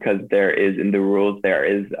 just because there is in the rules, there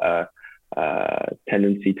is a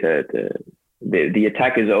tendency the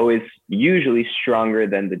attack is always usually stronger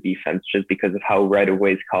than the defense, just because of how right of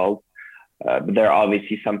way is called. But there are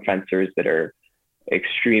obviously some fencers that are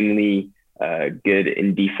extremely good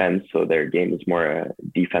in defense, so their game is more a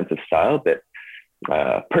defensive style. But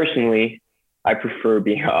personally, I prefer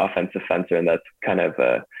being an offensive fencer, and that's kind of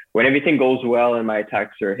when everything goes well and my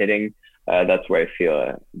attacks are hitting, that's where I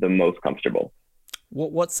feel the most comfortable.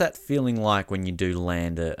 What's that feeling like when you do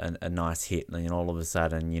land a nice hit, and then all of a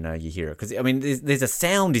sudden, you hear it? Because, I mean, there's a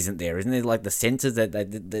sound, isn't there? Like the sensors that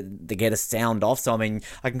they get a sound off. So, I mean,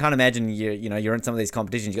 I can kind of imagine you're in some of these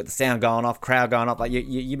competitions, you got the sound going off, crowd going up. Like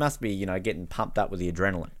you must be, getting pumped up with the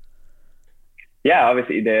adrenaline. Yeah,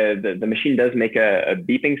 obviously the machine does make a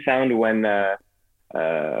beeping sound when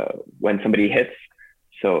somebody hits.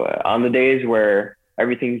 So on the days where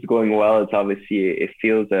everything's going well, it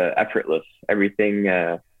feels effortless. Everything,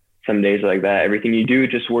 some days like that, everything you do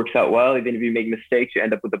just works out well. Even if you make mistakes, you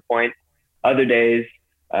end up with a point. Other days,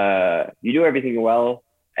 you do everything well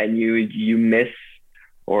and you miss,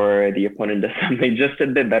 or the opponent does something just a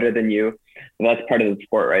bit better than you. And that's part of the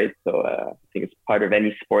sport, right? So I think it's part of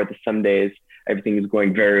any sport that some days everything is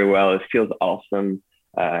going very well. It feels awesome.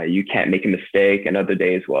 You can't make a mistake. And other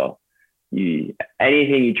days, well,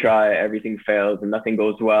 anything you try, everything fails and nothing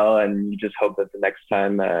goes well, and you just hope that the next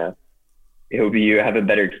time you have a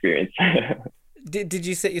better experience. Did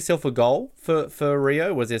you set yourself a goal for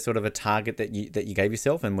Rio? Was there sort of a target that you gave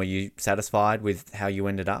yourself, and were you satisfied with how you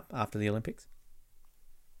ended up after the Olympics?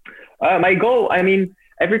 My goal, I mean,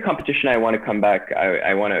 every competition I want to come back,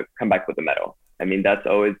 I want to come back with a medal. I mean, that's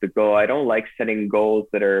always the goal. I don't like setting goals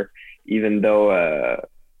that are, even though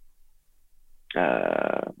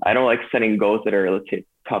I don't like setting goals that are, let's say,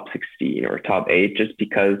 top 16 or top 8, just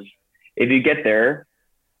because if you get there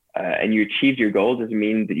and you achieve your goal, doesn't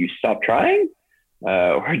mean that you stop trying,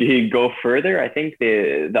 or do you go further? I think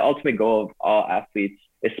the ultimate goal of all athletes,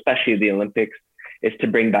 especially the Olympics, is to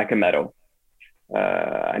bring back a medal.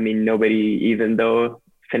 I mean, nobody, even though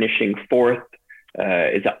finishing 4th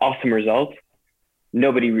is an awesome result,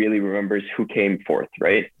 nobody really remembers who came 4th,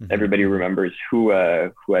 right? Mm-hmm. Everybody remembers who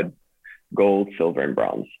had gold, silver, and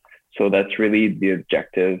bronze. So that's really the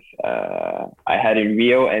objective I had in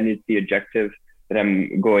Rio, and it's the objective that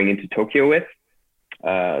I'm going into Tokyo with.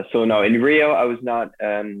 So no, in Rio, I was not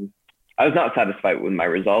satisfied with my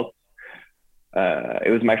results.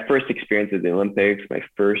 It was my first experience at the Olympics, my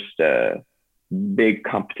first big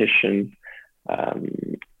competition.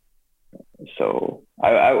 So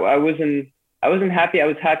I wasn't happy. I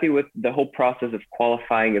was happy with the whole process of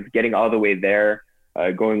qualifying, of getting all the way there.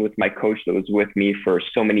 Going with my coach that was with me for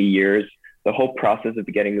so many years. The whole process of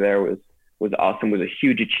getting there was awesome, was a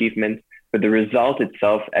huge achievement. But the result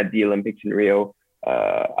itself at the Olympics in Rio,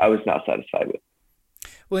 I was not satisfied with.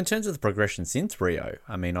 Well, in terms of the progression since Rio,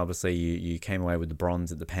 I mean, obviously you came away with the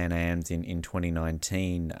bronze at the Pan Ams in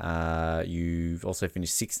 2019. You've also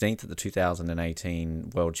finished 16th at the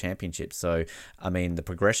 2018 World Championships. So, I mean, the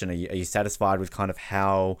progression, are you satisfied with kind of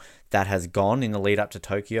how that has gone in the lead up to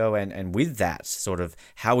Tokyo? And with that, sort of,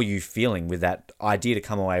 how are you feeling with that idea to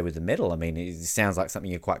come away with the medal? I mean, it sounds like something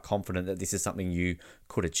you're quite confident that this is something you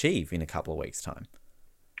could achieve in a couple of weeks' time.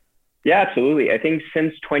 Yeah, absolutely. I think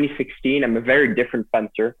since 2016, I'm a very different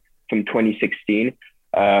fencer from 2016.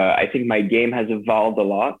 I think my game has evolved a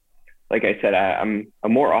lot. Like I said, I'm a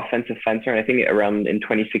more offensive fencer. And I think around in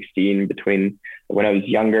 2016, between when I was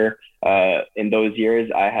younger, in those years,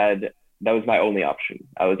 that was my only option.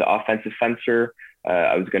 I was an offensive fencer.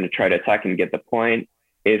 I was going to try to attack and get the point.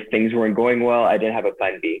 If things weren't going well, I didn't have a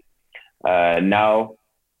plan B. Now,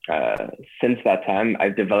 since that time,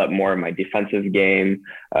 I've developed more of my defensive game.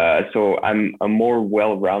 So I'm a more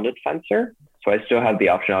well-rounded fencer. So I still have the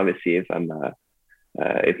option, obviously,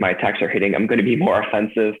 if my attacks are hitting, I'm going to be more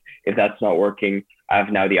offensive. If that's not working, I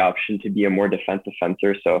have now the option to be a more defensive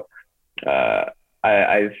fencer. So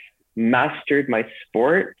I've mastered my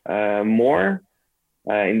sport more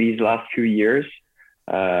in these last few years.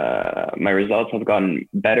 My results have gotten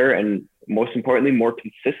better and, most importantly, more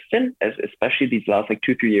consistent, especially these last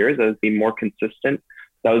 2-3 years. I've been more consistent.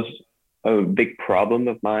 That was a big problem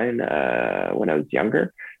of mine when I was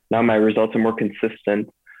younger. Now my results are more consistent.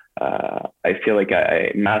 I feel like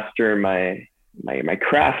I master my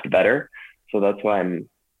craft better. So that's why I'm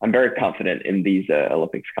very confident in these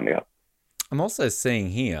Olympics coming up. I'm also seeing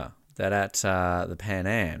here that at the Pan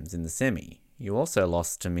Ams in the semi, you also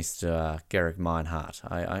lost to Mr. Gerrit Meinhardt.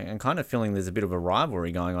 I'm kind of feeling there's a bit of a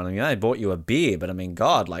rivalry going on. I mean, they bought you a beer, but I mean,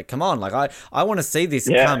 God, come on. I want to see this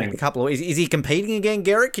come in a couple of weeks. Is he competing again,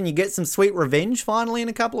 Gerrit? Can you get some sweet revenge finally in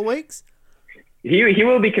a couple of weeks? He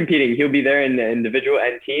will be competing. He'll be there in the individual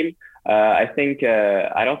and team. I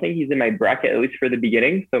don't think he's in my bracket, at least for the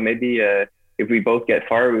beginning. So maybe if we both get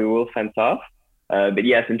far, we will fence off. But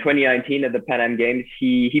yes, in 2019 at the Pan Am Games,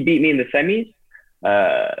 he beat me in the semis.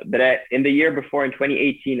 But in the year before, in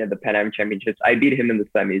 2018 at the Pan Am Championships, I beat him in the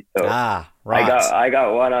semis. So right. I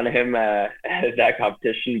got one on him at that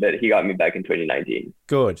competition, but he got me back in 2019.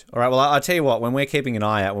 Good. All right. Well, I'll tell you what, when we're keeping an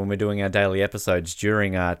eye out, when we're doing our daily episodes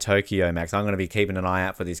during Tokyo, Max, I'm going to be keeping an eye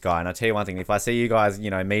out for this guy. And I'll tell you one thing, if I see you guys,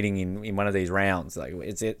 meeting in one of these rounds,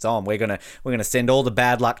 it's on. We're gonna send all the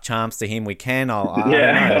bad luck charms to him we can. I don't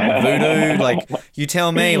know, voodoo, you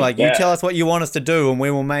tell me, you tell us what you want us to do, and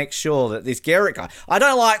we will make sure that this Gerrit guy, I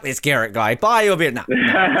don't like this Gerrit guy, buy you a bit. No,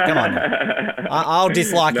 come on now. I'll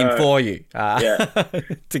dislike him for you.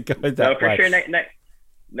 To go that way. For sure.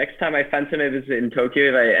 Next time I fence him, if it's in Tokyo,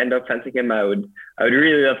 if I end up fencing him, I would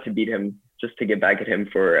really love to beat him, just to get back at him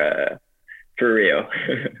for Rio.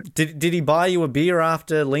 Did he buy you a beer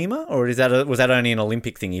after Lima, or was that only an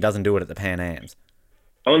Olympic thing? He doesn't do it at the Pan Ams.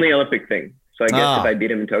 Only Olympic thing. So I guess if I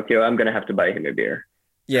beat him in Tokyo, I'm gonna have to buy him a beer.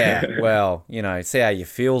 Yeah, well, see how you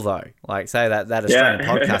feel though. Say that Australian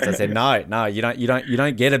podcast, I said no, you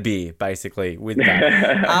don't get a beer basically with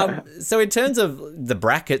that. So in terms of the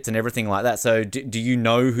brackets and everything like that, so do you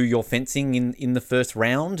know who you're fencing in the first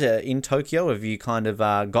round in Tokyo? Have you kind of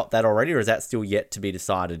got that already, or is that still yet to be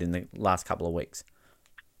decided in the last couple of weeks?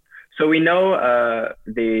 So we know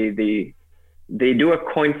they do a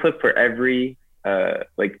coin flip for every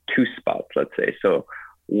 2 spots, let's say. So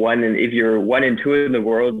if you're 1 and 2 in the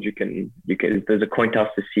world, you can there's a coin toss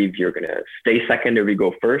to see if you're gonna stay second or we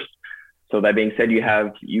go first. So that being said,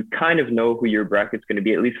 you kind of know who your bracket's going to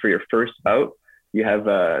be, at least for your first bout. You have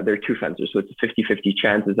there are 2 fencers, so it's a 50-50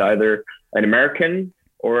 chance. It's either an American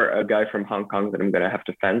or a guy from Hong Kong that I'm gonna have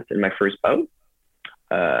to fence in my first bout.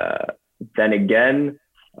 Then again,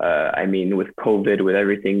 with COVID, with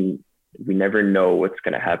everything, we never know what's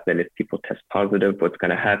going to happen. If people test positive, what's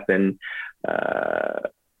going to happen.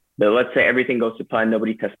 But let's say everything goes to plan,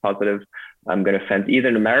 nobody tests positive, I'm going to fence either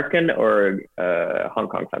an American or a Hong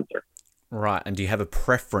Kong fencer. Right. And do you have a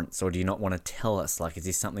preference, or do you not want to tell us? Is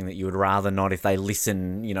this something that you would rather not, if they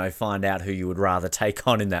listen, find out who you would rather take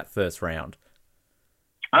on in that first round?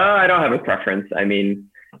 I don't have a preference.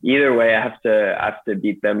 Either way, I have to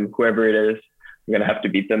beat them, whoever it is. I'm going to have to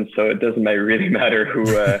beat them, so it doesn't really matter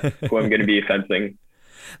who I'm going to be fencing.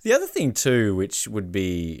 The other thing too, which would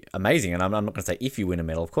be amazing, and I'm not going to say if you win a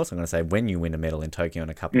medal, of course I'm going to say when you win a medal in Tokyo in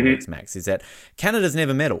a couple of weeks, Max, is that Canada's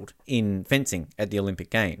never medalled in fencing at the Olympic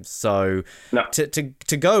Games. So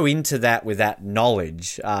to go into that with that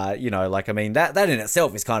knowledge, that in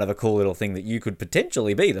itself is kind of a cool little thing, that you could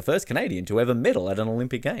potentially be the first Canadian to ever medal at an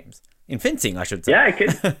Olympic Games. In fencing, I should say. Yeah, I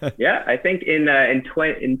could. Yeah, I think in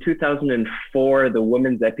 2004, the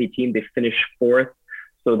women's epi team, they finished 4th.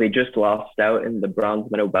 So they just lost out in the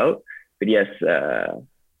bronze medal bout. But yes,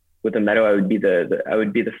 with a medal, I would be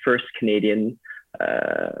the first Canadian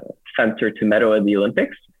fencer to medal at the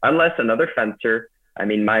Olympics, unless another fencer.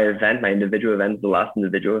 My individual event is the last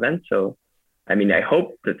individual event. So, I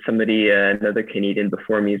hope that another Canadian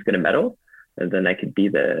before me is going to medal, and then I could be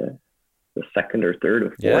the second or third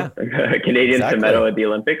or fourth Canadian to medal at the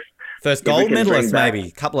Olympics. First gold medalist, maybe.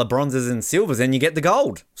 A couple of bronzes and silvers, and you get the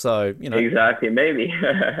gold. So, Exactly, maybe.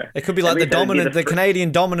 It could be like the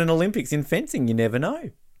Canadian dominant Olympics in fencing. You never know.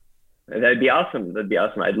 That'd be awesome.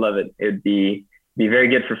 I'd love it. It'd be very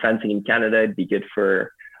good for fencing in Canada. It'd be good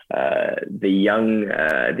for the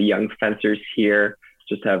young fencers here,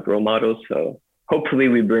 just to have role models. So hopefully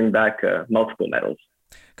we bring back multiple medals.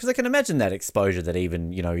 Because I can imagine that exposure that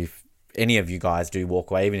even, if any of you guys do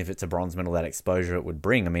walk away, even if it's a bronze medal, that exposure it would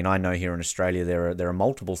bring. I mean, I know here in Australia there are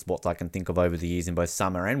multiple sports I can think of over the years in both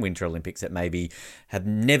summer and winter Olympics that maybe have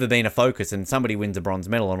never been a focus, and somebody wins a bronze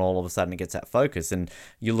medal and all of a sudden it gets that focus. And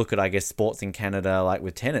you look at, I guess, sports in Canada like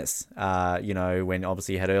with tennis, when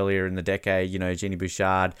obviously you had earlier in the decade, Jeannie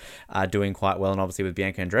Bouchard doing quite well, and obviously with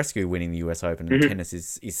Bianca Andreescu winning the US Open, and tennis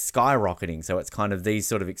is skyrocketing. So it's kind of these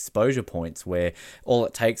sort of exposure points where all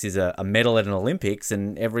it takes is a medal at an Olympics,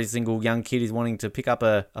 and every single young kid is wanting to pick up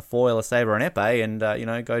a foil, a sabre, an épée,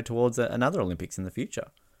 and go towards another Olympics in the future.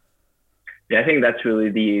 Yeah, I think that's really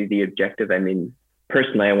the objective. I mean,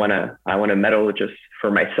 personally, I want a medal just for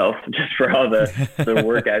myself, just for all the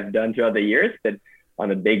work I've done throughout the years. But on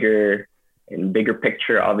a bigger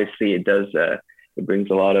picture, obviously, it brings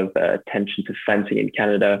a lot of attention to fencing in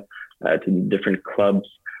Canada, to different clubs.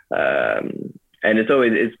 And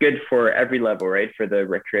it's good for every level, right? For the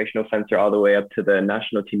recreational fencer all the way up to the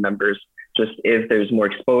national team members. Just if there's more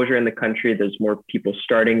exposure in the country, there's more people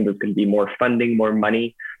starting, there's going to be more funding, more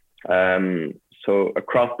money. So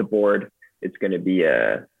across the board, it would be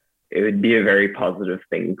a very positive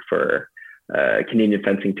thing for Canadian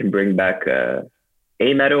fencing to bring back a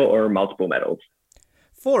medal or multiple medals.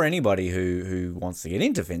 For anybody who wants to get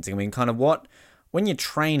into fencing, I mean, kind of when you're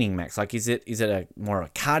training, Max, like, is it more of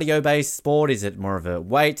a cardio-based sport? Is it more of a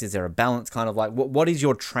weights? Is there a balance? Kind of like, what is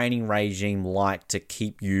your training regime like to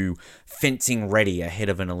keep you fencing ready ahead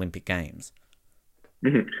of an Olympic Games?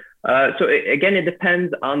 Mm-hmm. So again, it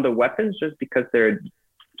depends on the weapons, just because there are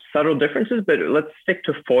subtle differences. But let's stick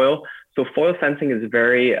to foil. So foil fencing is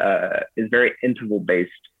very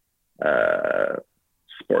interval-based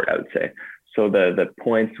sport, I would say. So the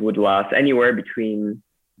points would last anywhere between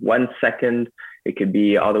 1 second. It could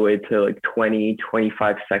be all the way to like 20,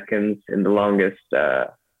 25 seconds in the longest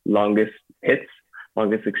hits,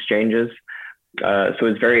 longest exchanges. So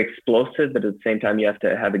it's very explosive, but at the same time, you have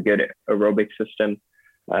to have a good aerobic system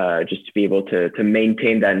just to be able to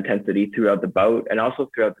maintain that intensity throughout the bout and also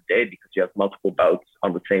throughout the day, because you have multiple bouts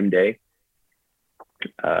on the same day.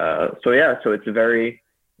 So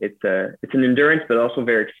it's an endurance, but also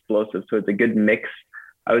very explosive. So it's a good mix.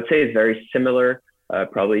 I would say it's very similar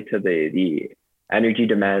probably to the energy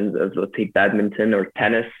demands of, let's say, badminton or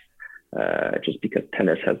tennis, just because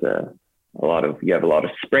tennis has you have a lot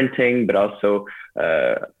of sprinting, but also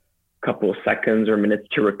a couple of seconds or minutes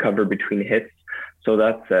to recover between hits. So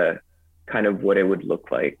that's kind of what it would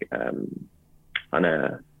look like on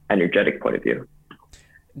a energetic point of view.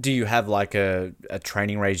 Do you have like a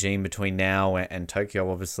training regime between now and Tokyo?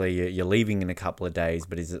 Obviously, you're leaving in a couple of days,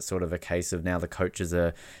 but is it sort of a case of now the coaches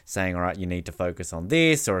are saying, all right, you need to focus on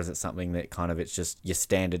this, or is it something that kind of it's just your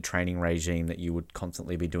standard training regime that you would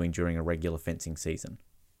constantly be doing during a regular fencing season?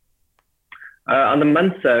 On the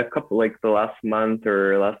months, the last month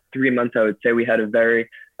or last 3 months, I would say we had a very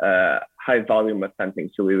high volume of fencing.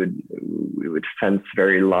 So we would fence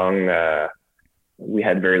very long. We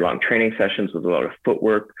had very long training sessions with a lot of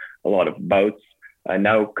footwork, a lot of bouts.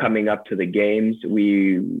 Now coming up to the games,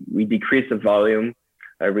 we decrease the volume,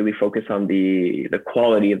 really focus on the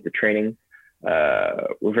quality of the training.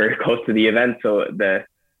 We're very close to the event, so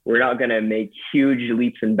we're not going to make huge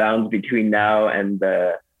leaps and bounds between now and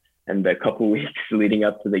the couple weeks leading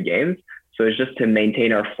up to the games. So it's just to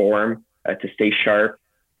maintain our form, to stay sharp.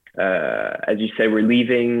 As you said, we're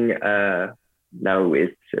leaving. Now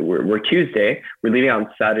we're Tuesday. We're leaving on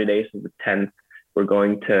Saturday, so the 10th. We're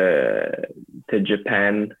going to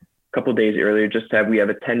Japan a couple days earlier. We have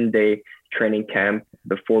a 10-day training camp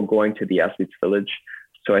before going to the athletes' village.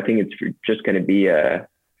 So I think it's just going to be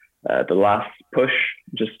the last push,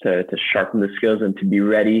 just to sharpen the skills and to be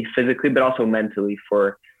ready physically, but also mentally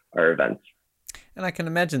for our events. And I can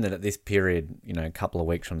imagine that at this period, a couple of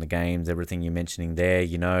weeks from the games, everything you're mentioning there,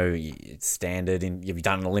 it's standard. You've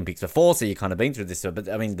done an Olympics before, so you've kind of been through this. But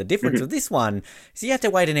I mean, the difference with this one is you have to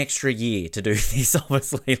wait an extra year to do this,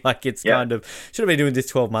 obviously. Like kind of, should have been doing this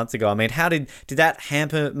 12 months ago. I mean, how did that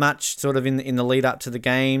hamper much sort of in the lead up to the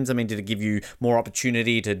games? I mean, did it give you more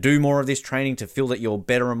opportunity to do more of this training, to feel that you're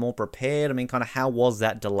better and more prepared? I mean, kind of how was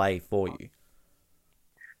that delay for you?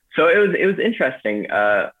 So it was interesting.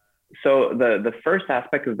 So the first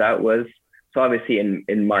aspect of that was So obviously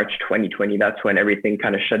in March 2020, that's when everything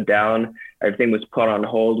kind of shut down. Everything was put on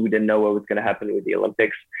hold. We didn't know what was going to happen with the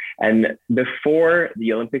Olympics. And before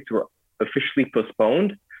the Olympics were officially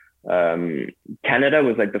postponed, Canada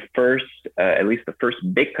was like the first, at least the first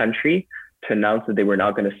big country to announce that they were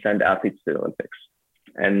not going to send athletes to the Olympics.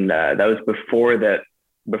 And that was before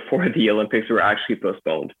the Olympics were actually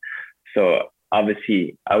postponed. So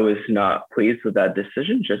obviously I was not pleased with that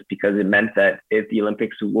decision, just because it meant that if the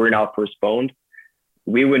Olympics were not postponed,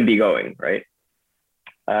 we wouldn't be going, right?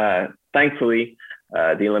 Thankfully,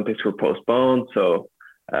 the Olympics were postponed. So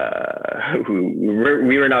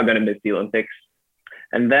we were not going to miss the Olympics.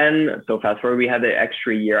 And then, so fast forward, we had the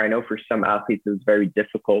extra year. I know for some athletes, it was very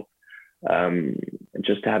difficult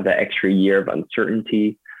just to have that extra year of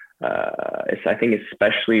uncertainty. I think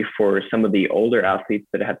especially for some of the older athletes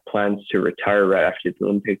that had plans to retire right after the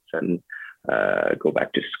Olympics and go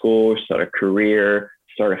back to school, start a career,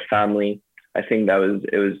 start a family. I think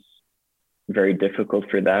it was very difficult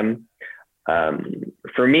for them.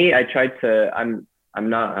 For me, I tried to, I'm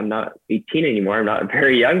not 18 anymore. I'm not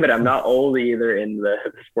very young, but I'm not old either in the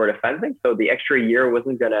sport of fencing. So the extra year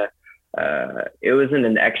wasn't it wasn't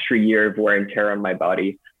an extra year of wear and tear on my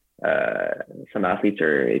body. Some athletes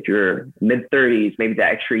if you're mid-30s, maybe the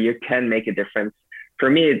extra year can make a difference. For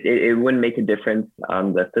me, it wouldn't make a difference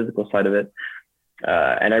on the physical side of it.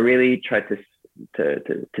 And I really tried to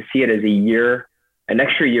see it as an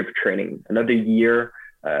extra year of training, another year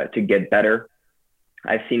to get better.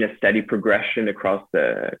 I've seen a steady progression across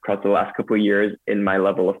the last couple of years in my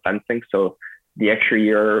level of fencing. So the extra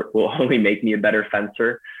year will only make me a better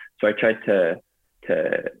fencer. So I tried to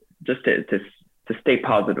stay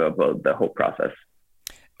positive about the whole process.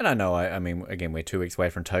 And I know, I mean, again, we're 2 weeks away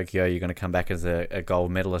from Tokyo. You're going to come back as a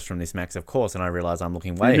gold medalist from this, Max, of course. And I realize I'm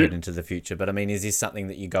looking way ahead into the future. But I mean, is this something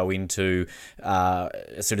that you go into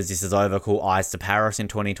as soon as this is over, cool, eyes to Paris in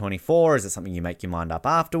 2024? Is it something you make your mind up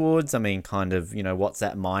afterwards? I mean, kind of, what's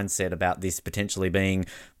that mindset about this potentially being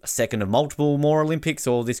a second of multiple more Olympics,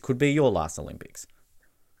 or this could be your last Olympics?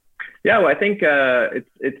 Yeah, well, I think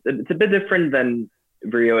it's a bit different than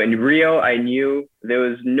Rio. In Rio, I knew there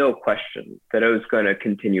was no question that I was going to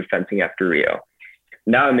continue fencing after Rio.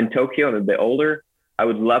 Now I'm in Tokyo. I'm a bit older. I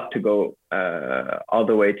would love to go all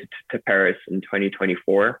the way to Paris in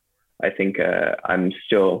 2024. I think I'm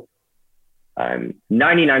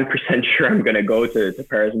 99% sure I'm going to go to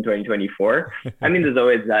Paris in 2024. I mean, there's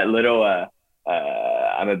always that little,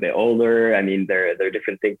 I'm a bit older. I mean, there are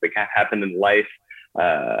different things that can happen in life.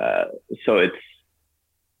 So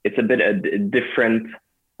it's a bit a different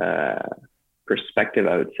perspective,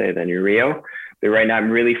 I would say, than in Rio. But right now I'm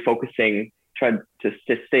really trying to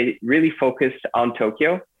stay really focused on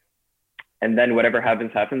Tokyo. And then whatever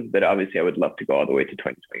happens. But obviously I would love to go all the way to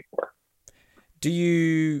 2024.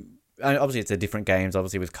 Obviously it's a different games,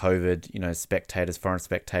 obviously with COVID, spectators, foreign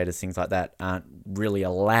spectators, things like that aren't really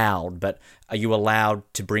allowed, but are you allowed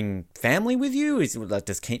to bring family with you?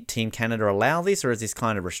 Does Team Canada allow this, or is this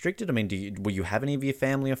kind of restricted? I mean, will you have any of your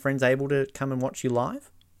family or friends able to come and watch you live?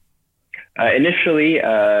 Initially,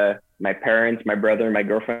 my parents, my brother, and my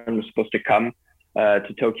girlfriend were supposed to come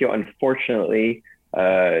to Tokyo. Unfortunately,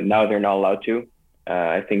 now they're not allowed to.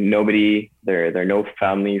 I think there are no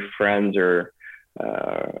family, friends, or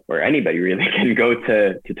anybody really can go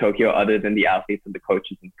to Tokyo other than the athletes and the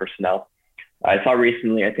coaches and personnel. I saw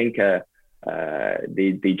recently, I think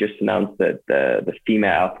they just announced that the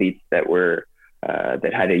female athletes that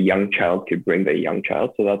had a young child could bring the young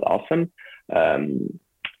child. So that's awesome.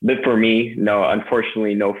 But for me, no,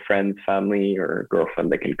 unfortunately, no friends, family, or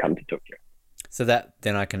girlfriend that can come to Tokyo. So that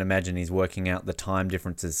then I can imagine he's working out the time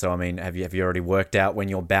differences. So I mean, have you already worked out when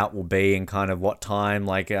your bout will be and kind of what time?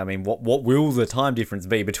 Like, I mean, what will the time difference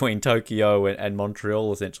be between Tokyo and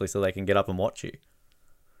Montreal essentially, so they can get up and watch you?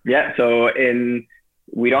 Yeah, so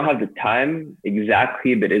we don't have the time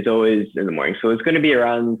exactly, but it's always in the morning. So it's going to be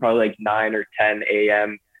around probably like 9 or 10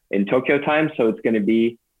 a.m. in Tokyo time. So it's going to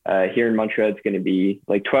be here in Montreal. It's going to be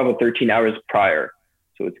like 12 or 13 hours prior.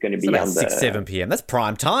 So it's going to be about 6-7 p.m. That's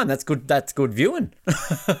prime time. That's good. That's good viewing. I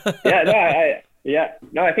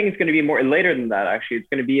think it's going to be more later than that. Actually, it's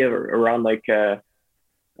going to be around like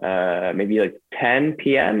maybe like 10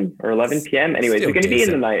 p.m. or 11 p.m. Anyway, it's going to be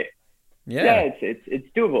in the night. Yeah, it's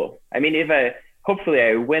doable. I mean, hopefully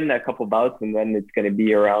I win a couple bouts, and then it's going to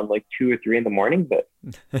be around like 2 or 3 in the morning. But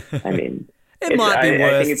I mean. It might be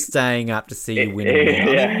worth staying up to see you win. I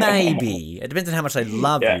mean, maybe. It depends on how much they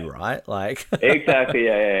love you, right? Like Exactly,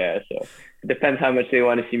 yeah. So it depends how much they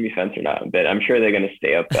want to see me fence or not. But I'm sure they're going to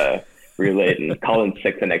stay up real late and call in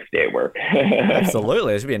sick the next day at work.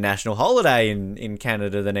 Absolutely. There should be a national holiday in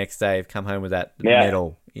Canada the next day. Come home with that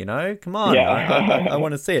medal. You know, come on. Yeah. I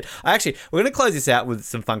want to see it. We're going to close this out with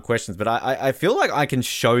some fun questions, but I feel like I can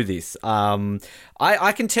show this.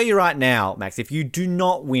 I can tell you right now, Max, if you do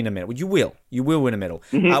not win a medal, you will win a medal.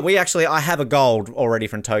 Mm-hmm. I have a gold already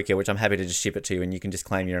from Tokyo, which I'm happy to just ship it to you, and you can just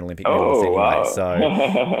claim you're an Olympic medalist anyway. Wow.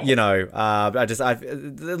 So, you know,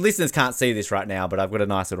 the listeners can't see this right now, but I've got a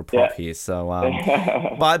nice little prop here. So,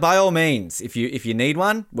 by all means, if you need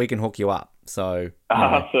one, we can hook you up. So,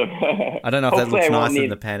 awesome. I don't know if that looks nicer than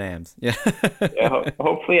the Pan Ams. Yeah.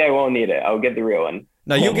 Hopefully I won't need it. I'll get the real one.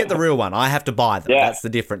 No, you'll get the real one. I have to buy them. Yeah. That's the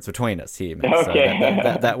difference between us here, man. Okay.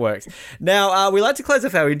 So that works. Now, we like to close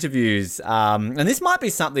off our interviews, and this might be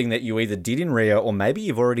something that you either did in Rio or maybe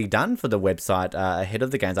you've already done for the website ahead of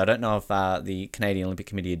the Games. I don't know if the Canadian Olympic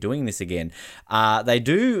Committee are doing this again. They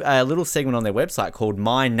do a little segment on their website called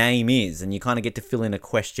My Name Is, and you kind of get to fill in a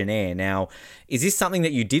questionnaire. Now, is this something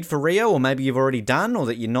that you did for Rio or maybe you've already done or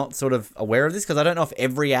that you're not sort of aware of this? Because I don't know if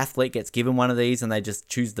every athlete gets given one of these and they just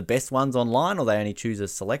choose the best ones online or they only choose a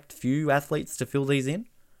select few athletes to fill these in.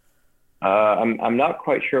 I'm not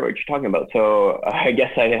quite sure what you're talking about, so I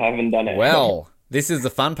guess I haven't done it. Well, this is the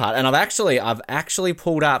fun part, and I've actually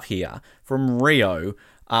pulled up here from Rio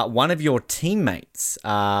one of your teammates.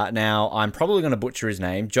 Now, I'm probably going to butcher his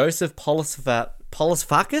name, Joseph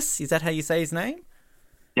Polisfakis. Is that how you say his name?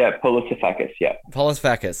 Yeah, Polisfakis, yeah.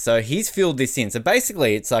 Polisfakis. So he's filled this in. So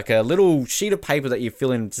basically, it's like a little sheet of paper that you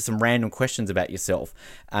fill in just some random questions about yourself.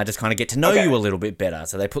 Just kind of get to know you a little bit better.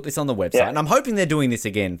 So they put this on the website. Yeah. And I'm hoping they're doing this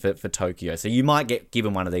again for Tokyo. So you might get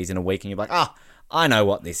given one of these in a week and you're like, I know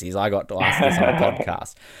what this is. I got to ask this on a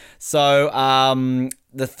podcast. So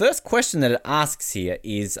the first question that it asks here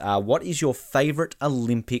is, what is your favorite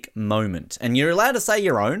Olympic moment? And you're allowed to say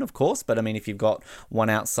your own, of course, but I mean, if you've got one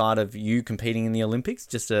outside of you competing in the Olympics,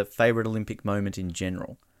 just a favorite Olympic moment in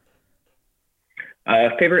general.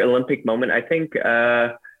 Favorite Olympic moment, I think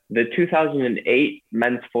the 2008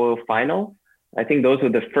 men's foil final. I think those were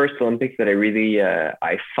the first Olympics that I really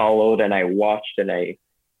I followed and I watched and I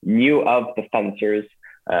knew of the fencers,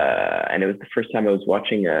 and it was the first time I was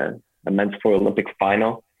watching a men's foil Olympic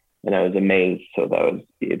final, and I was amazed. So that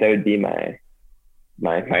would be my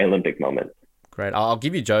Olympic moment. Great. I'll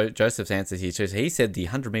give you Joseph's answers here too. So he said the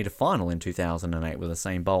 100-meter final in 2008 with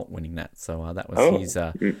Usain Bolt winning that. So that was his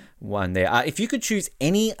one there. If you could choose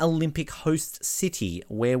any Olympic host city,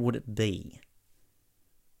 where would it be?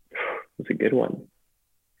 That's a good one.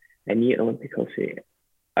 Any Olympic host city.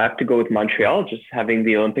 I have to go with Montreal. Just having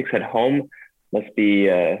the Olympics at home must be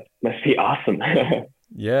awesome.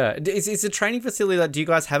 Yeah. Is a training facility that, do you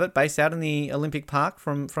guys have it based out in the Olympic Park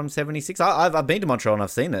from 76? I've been to Montreal and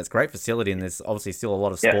I've seen that. It's a great facility and there's obviously still a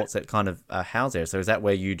lot of sports that kind of house there. So is that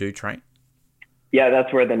where you do train? Yeah,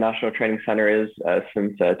 that's where the National Training Center is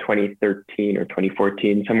since 2013 or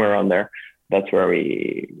 2014, somewhere around there. That's where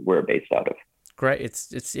we're based out of. Great.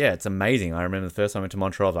 It's amazing. I remember the first time I went to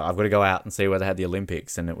Montreal, I've got to go out and see where they had the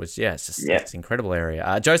Olympics, and it was it's an incredible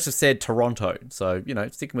area. Joseph said Toronto, so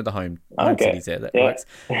sticking with the home cities there, that works.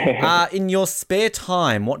 In your spare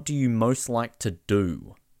time, what do you most like to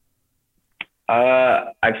do?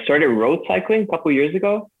 I've started road cycling a couple years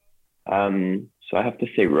ago, so I have to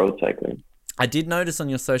say road cycling. I did notice on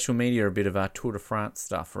your social media a bit of Tour de France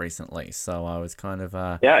stuff recently, so I was kind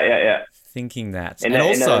of thinking that, and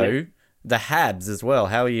also. The Habs as well.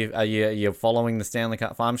 How are you? Are you following the Stanley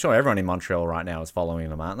Cup? I'm sure everyone in Montreal right now is following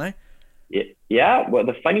them, aren't they? Yeah. Well,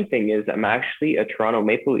 the funny thing is, I'm actually a Toronto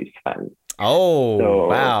Maple Leafs fan. Oh, so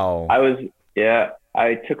wow!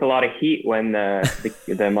 I took a lot of heat when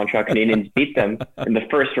the Montreal Canadiens beat them in the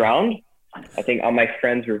first round. I think all my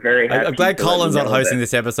friends were very happy. I'm glad Colin's not hosting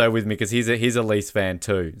this episode with me because he's a Leafs fan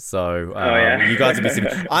too. So you guys would be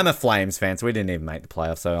similar. I'm a Flames fan, so we didn't even make the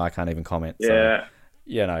playoffs, so I can't even comment. Yeah. So.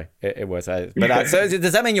 It was. But so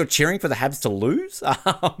does that mean you're cheering for the Habs to lose?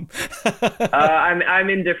 I'm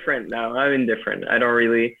indifferent now. I'm indifferent. I don't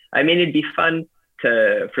really. I mean, it'd be fun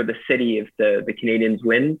for the city if the Canadians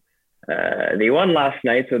win. They won last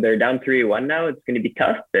night, so they're down 3-1 now. It's going to be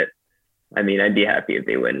tough, but I mean, I'd be happy if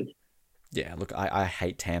they win. Yeah, look, I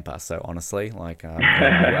hate Tampa, so honestly,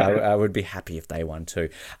 I would be happy if they won too.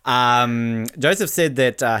 Joseph said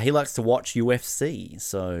that he likes to watch UFC,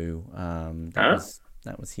 so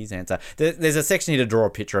that was his answer. There's a section here to draw a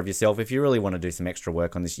picture of yourself. If you really want to do some extra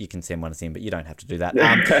work on this, you can send one in, but you don't have to do that.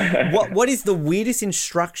 What is the weirdest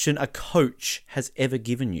instruction a coach has ever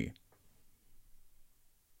given you?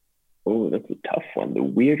 Oh, that's a tough one. The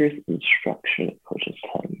weirdest instruction a coach has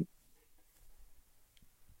given me.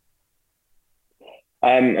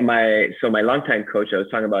 My longtime coach, I was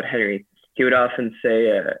talking about Henry, he would often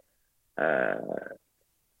say,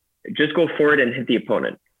 just go forward and hit the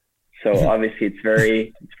opponent. So obviously it's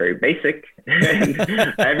very basic. And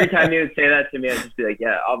every time he would say that to me, I'd just be like,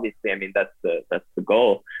 yeah, obviously, I mean, that's the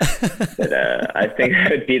goal. But I think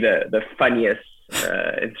that would be the funniest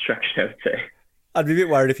instruction, I would say. I'd be a bit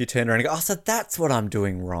worried if you turned around and go, oh, so that's what I'm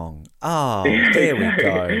doing wrong. Oh, there we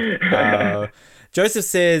go. Joseph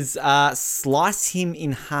says, slice him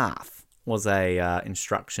in half was a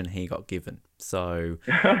instruction he got given. So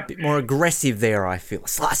a bit more aggressive there, I feel.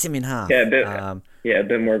 Slice him in half. Yeah, a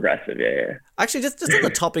bit more aggressive. Yeah. Actually, just on the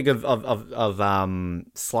topic of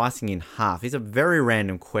slicing in half, here's a very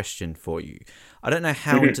random question for you. I don't know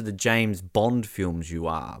how into the James Bond films you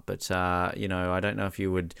are, but I don't know if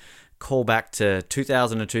you would call back to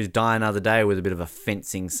 2002's Die Another Day with a bit of a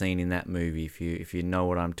fencing scene in that movie, if you know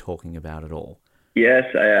what I'm talking about at all. Yes,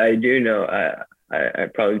 I do know.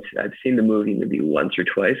 I've seen the movie maybe once or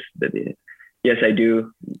twice, but yes, I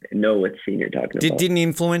do know what scene you're talking about. Didn't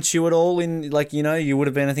influence you at all in, like, you would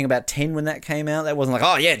have been, I think, about 10 when that came out? That wasn't like,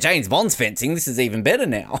 oh yeah, James Bond's fencing, this is even better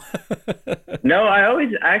now. No, I always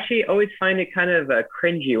find it kind of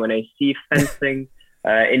cringy when I see fencing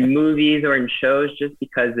in movies or in shows, just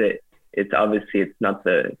because it's obviously it's not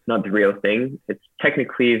the real thing. It's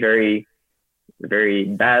technically very, very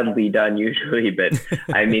badly done usually, but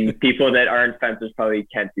I mean, people that aren't fencers probably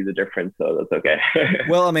can't see the difference, so that's okay.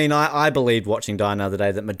 Well, I mean, I believed watching Die Another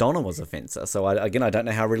Day that Madonna was a fencer, so I don't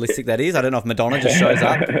know how realistic that is. I don't know if Madonna just shows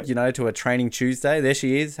up, to a training Tuesday. There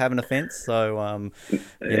she is having a fence. So,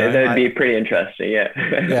 that'd be pretty interesting. Yeah.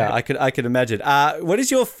 Yeah, I could imagine. What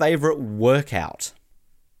is your favorite workout?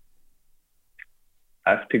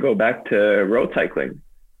 I have to go back to road cycling.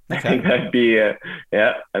 Okay. I think that'd be a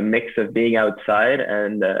mix of being outside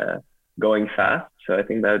and going fast. So I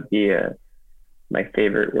think that would be my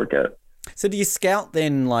favorite workout. So do you scout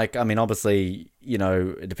then, like, I mean, obviously,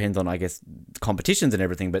 it depends on, I guess, competitions and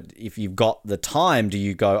everything, but if you've got the time, do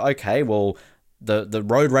you go, okay, well, the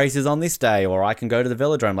road race is on this day, or I can go to the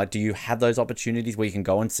velodrome? Like, do you have those opportunities where you can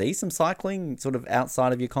go and see some cycling sort of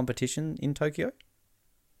outside of your competition in Tokyo?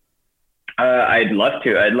 I'd love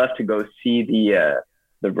to. I'd love to go see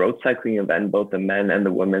the road cycling event, both the men and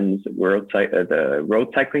the women's the road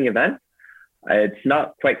cycling event. It's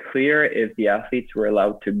not quite clear if the athletes were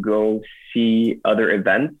allowed to go see other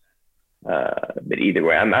events, but either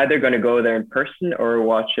way, I'm either going to go there in person or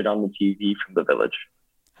watch it on the TV from the village.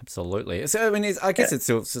 Absolutely. So, I mean, I guess it's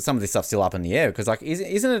still, some of this stuff's still up in the air, because, like,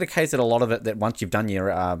 isn't it a case that a lot of it, that once you've done your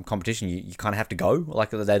competition, you kind of have to go? Like,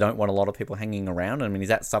 they don't want a lot of people hanging around? I mean, is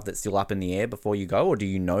that stuff that's still up in the air before you go, or do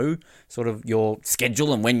you know sort of your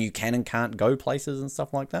schedule and when you can and can't go places and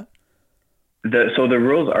stuff like that? So the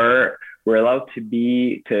rules are, we're allowed to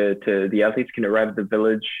the athletes can arrive at the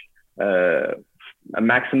village a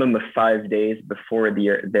maximum of 5 days before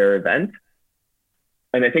their event.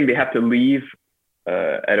 And I think they have to leave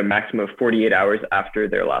at a maximum of 48 hours after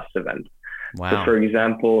their last event. Wow. So, for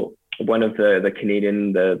example, one of the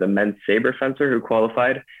Canadian, the men's saber fencer who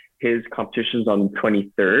qualified, his competition's on the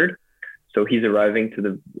 23rd. So he's arriving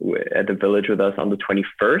at the village with us on the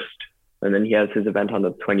 21st. And then he has his event on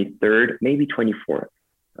the 23rd, maybe 24th,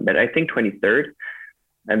 but I think 23rd.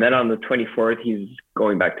 And then on the 24th, he's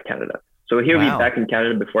going back to Canada. So he'll be back in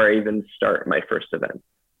Canada before I even start my first event.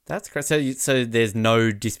 That's great. So there's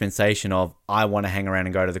no dispensation of, I want to hang around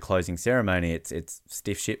and go to the closing ceremony. It's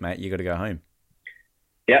stiff shit, mate. You got to go home.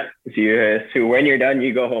 Yeah. So when you're done,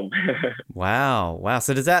 you go home. Wow.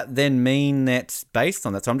 So does that then mean that, based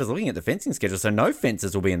on that, so I'm just looking at the fencing schedule, so no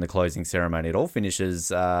fencers will be in the closing ceremony. It all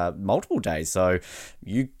finishes multiple days. So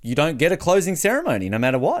you don't get a closing ceremony no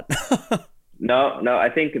matter what. No. I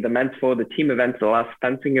think the team event's the last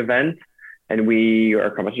fencing event. And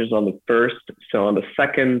our competition's on the 1st. So on the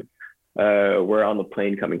 2nd, we're on the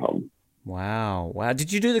plane coming home. Wow.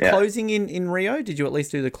 Did you do the closing in Rio? Did you at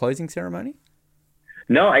least do the closing ceremony?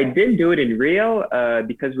 No, I didn't do it in Rio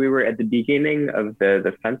because we were at the beginning of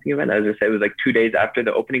the fencing event. As I said, it was like 2 days after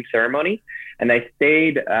the opening ceremony. And I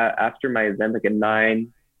stayed after my event, like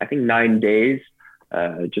 9 days,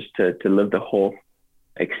 just to live the whole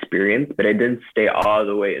experience, but I didn't stay all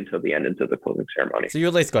the way until the end, until the closing ceremony. So you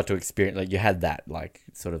at least got to experience, like, you had that, like,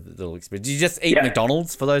 sort of little experience. Did you just eat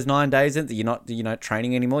McDonald's for those 9 days? That you're not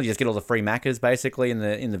training anymore? You just get all the free Maccas basically in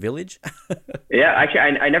the village? Yeah, actually,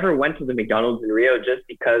 I never went to the McDonald's in Rio just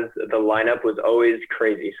because the lineup was always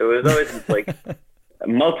crazy. So it was always like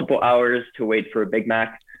multiple hours to wait for a Big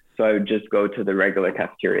Mac. So I would just go to the regular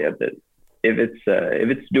cafeteria. But if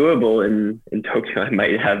it's doable in Tokyo, I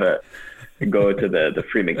might go to the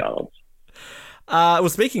free McDonald's. Well,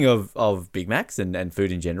 speaking of Big Macs and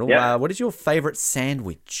food in general, what is your favorite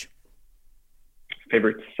sandwich?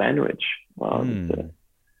 Favorite sandwich? Wow.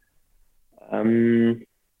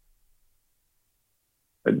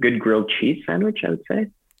 a good grilled cheese sandwich, I would say.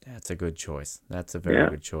 That's a good choice. That's a very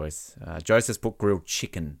good choice. Joseph's book, Grilled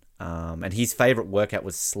Chicken. And his favourite workout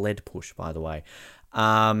was sled push, by the way.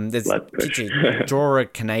 Did you draw a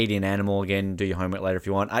Canadian animal again? Do your homework later if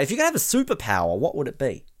you want. If you could have a superpower, what would it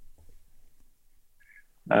be?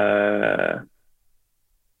 To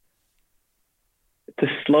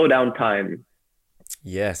slow down time.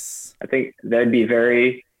 Yes. I think that'd be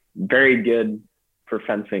very, very good for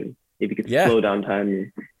fencing. If you could slow down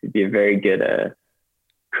time, it'd be a very good,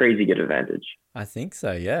 crazy good advantage. I think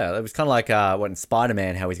so, yeah. It was kind of like in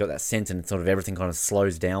Spider-Man, how he's got that sense and sort of everything kind of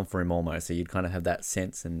slows down for him almost. So you'd kind of have that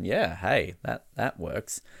sense and hey, that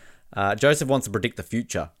works. Joseph wants to predict the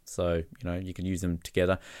future. So, you can use them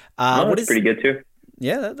together. That's pretty good too.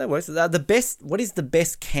 Yeah, that works. What is the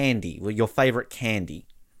best candy? Well, your favorite candy?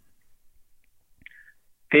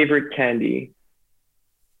 Favorite candy?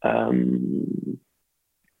 I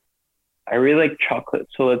really like chocolate.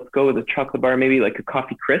 So let's go with a chocolate bar, maybe like a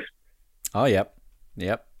coffee crisp. Oh, yep.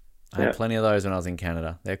 I had plenty of those when I was in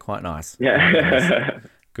Canada. They're quite nice. Yeah.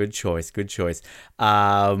 Good choice.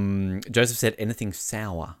 Joseph said anything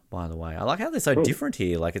sour, by the way. I like how they're so different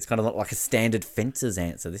here. Like it's kind of not like a standard fencer's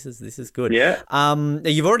answer. This is good. Yeah.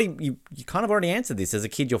 You kind of already answered this. As a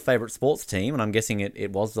kid, your favorite sports team, and I'm guessing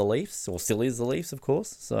it was the Leafs, or still is the Leafs, of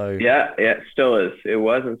course. So yeah, still is. It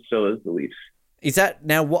was and still is the Leafs. Is that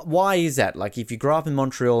now? Why is that? Like, if you grow up in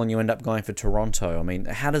Montreal and you end up going for Toronto, I mean,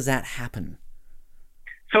 how does that happen?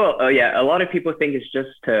 So, a lot of people think it's just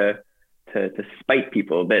to spite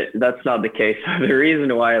people, but that's not the case. The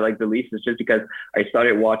reason why I like the Leafs is just because I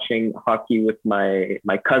started watching hockey with my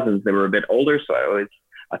cousins. They were a bit older, so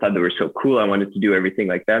I thought they were so cool. I wanted to do everything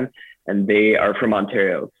like them, and they are from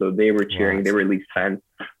Ontario, so they were cheering. Right. They were Leafs fans.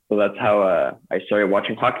 So that's how I started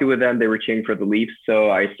watching hockey with them. They were cheering for the Leafs,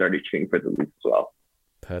 so I started cheering for the Leafs as well.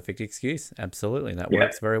 Perfect excuse. Absolutely. That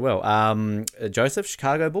works very well. Joseph,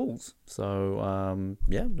 Chicago Bulls. So,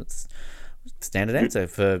 that's standard answer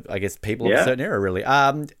for, I guess, people of a certain era, really.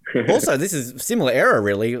 Also, this is similar era,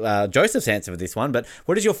 really. Joseph's answer for this one, but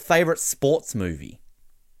what is your favorite sports movie?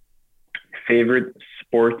 Favorite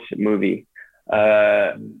sports movie?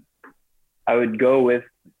 I would go with,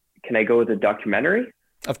 can I go with a documentary?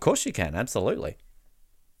 Of course you can, absolutely.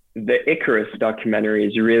 The Icarus documentary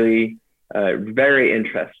is really very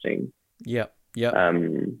interesting. Yep.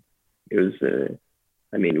 It was,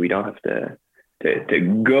 we don't have to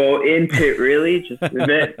go into it really, just a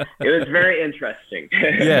bit. It was very interesting.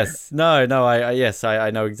 Yes. No, I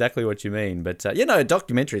know exactly what you mean. But,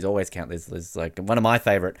 documentaries always count. There's like one of my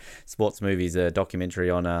favorite sports movies, a documentary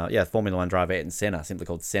on, Formula One driver Ayrton Senna, simply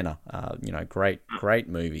called Senna. Great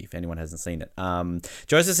movie if anyone hasn't seen it.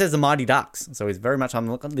 Joseph says the Mighty Ducks. So he's very much, I'm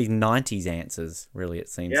looking at these 90s answers, really, it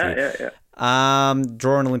seems. Yeah.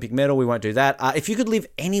 Draw an Olympic medal. We won't do that. If you could live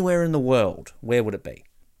anywhere in the world, where would it be?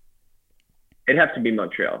 It'd have to be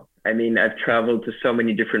Montreal. I mean, I've traveled to so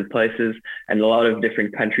many different places, and a lot of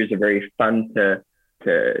different countries are very fun to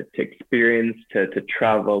experience, to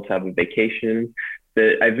travel, to have a vacation.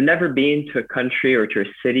 But I've never been to a country or to a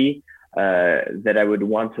city that I would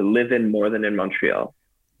want to live in more than in Montreal.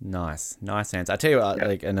 Nice answer. I tell you what,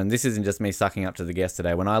 and then this isn't just me sucking up to the guest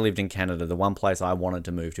today. When I lived in Canada, the one place I wanted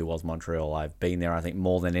to move to was Montreal. I've been there, I think,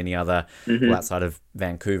 more than any other outside of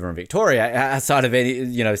Vancouver and Victoria. Outside of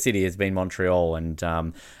any city has been Montreal, and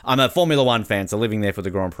I'm a Formula One fan, so living there for the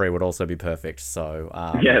Grand Prix would also be perfect. So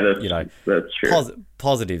that's true.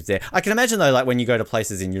 Positives there. I can imagine though, like when you go to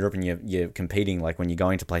places in Europe and you're competing, like when you're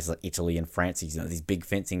going to places like Italy and France, these big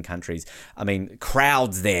fencing countries. I mean,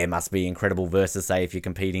 crowds there must be incredible versus say if you're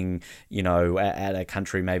competing, at a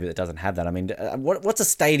country maybe that doesn't have that. I mean, what's a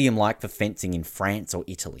stadium like for fencing in France or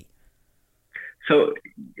Italy? So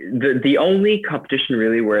the only competition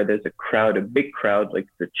really where there's a big crowd, like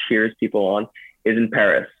the cheers people on, is in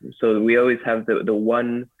Paris. So we always have the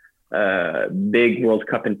one big World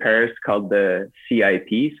Cup in Paris called the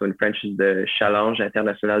CIP. So in French is the Challenge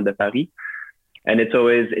International de Paris. And it's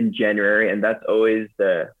always in January. And that's always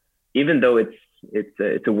even though it's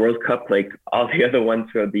a World Cup like all the other ones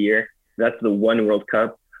throughout the year, that's the one World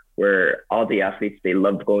Cup where all the athletes, they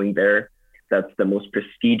love going there. That's the most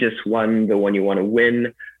prestigious one, the one you want to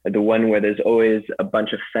win, the one where there's always a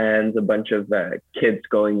bunch of fans, a bunch of kids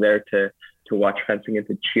going there to watch fencing and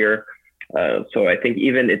to cheer. So I think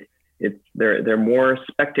even there are more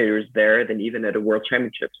spectators there than even at a World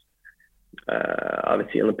Championships.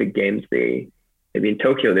 Obviously, Olympic Games, maybe in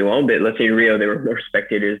Tokyo they won't, but let's say in Rio there were more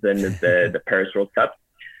spectators than the Paris World Cup.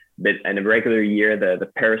 But in a regular year,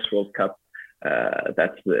 the Paris World Cup,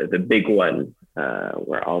 that's the big one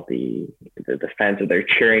where all the fans are there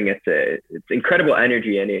cheering. It's incredible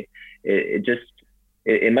energy, and it just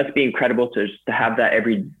it must be incredible to have that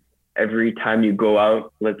every time you go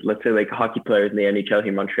out. Let's say like hockey players in the NHL here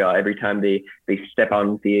in Montreal, every time they step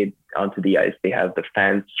onto the ice, they have the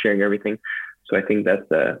fans cheering everything. So I think that's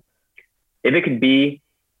if it could be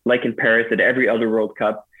like in Paris at every other World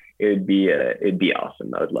Cup, it'd be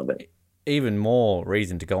awesome. I would love it. Even more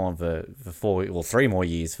reason to go on for 3 more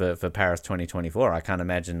years for Paris 2024. I can't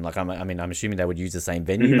imagine, like, I'm assuming they would use the same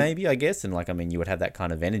venue, maybe, I guess, and you would have that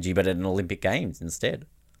kind of energy, but at an Olympic Games instead.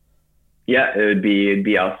 Yeah, it'd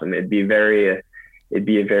be awesome. It'd be a very I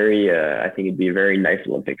think it'd be a very nice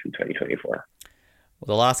Olympics in 2024. Well,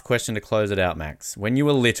 the last question to close it out, Max. When you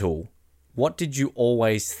were little, what did you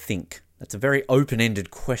always think? That's a very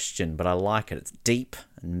open-ended question, but I like it. It's deep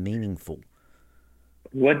and meaningful.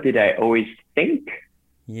 What did I always think?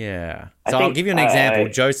 Yeah. So I'll give you an example.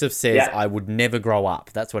 Joseph says, I would never grow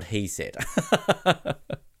up. That's what he said.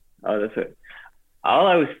 Oh, that's it. All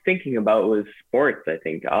I was thinking about was sports, I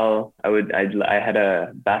think. I had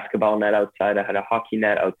a basketball net outside. I had a hockey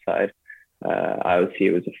net outside. Obviously,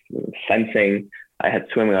 it was fencing. I had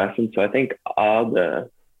swimming lessons. So I think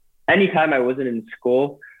anytime I wasn't in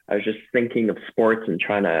school, I was just thinking of sports and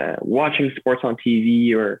watching sports on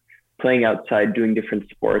TV or playing outside, doing different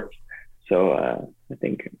sports. So I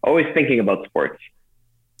think always thinking about sports.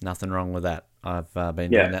 Nothing wrong with that. I've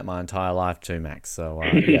been doing that my entire life too, Max. So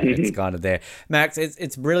it's kind of there. Max,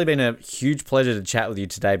 it's really been a huge pleasure to chat with you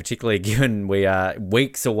today, particularly given we are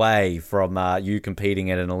weeks away from you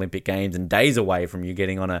competing at an Olympic Games and days away from you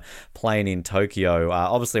getting on a plane in Tokyo.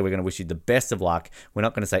 Obviously, we're going to wish you the best of luck. We're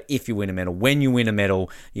not going to say if you win a medal. When you win a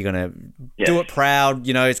medal, you're going to do it proud.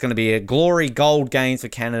 You know, it's going to be a glory gold games for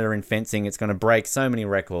Canada in fencing. It's going to break so many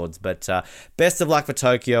records. But best of luck for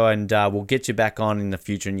Tokyo, and we'll get you back on in the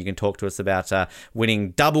future, and you can talk to us about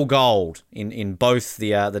winning double gold in both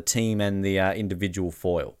the team and the individual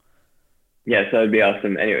foil. Yes, that would be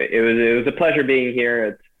awesome. Anyway, it was a pleasure being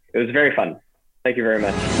here. It was very fun. Thank you very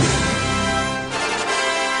much.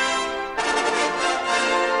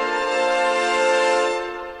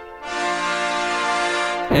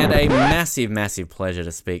 And a massive, massive pleasure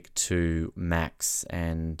to speak to Max,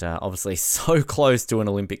 and obviously so close to an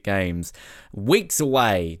Olympic Games, weeks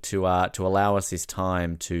away to allow us his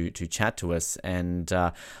time to chat to us, and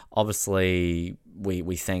obviously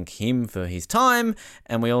we thank him for his time,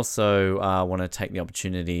 and we also want to take the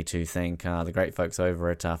opportunity to thank the great folks over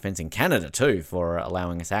at Fencing Canada too for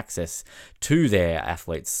allowing us access to their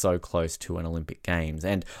athletes so close to an Olympic Games.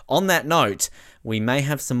 And on that note, we may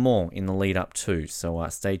have some more in the lead up too, so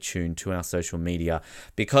stay tuned to our social media,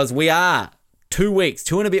 because we are 2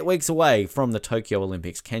 and a bit weeks away from the Tokyo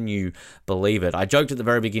Olympics. Can you believe it? I joked at the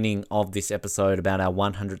very beginning of this episode about our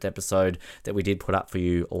 100th episode that we did put up for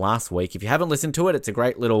you last week. If you haven't listened to it, it's a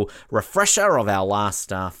great little refresher of our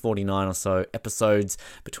last 49 or so episodes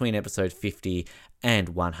between episode 50 and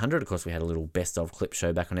 100. Of course, we had a little best of clip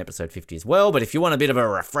show back on episode 50 as well. But if you want a bit of a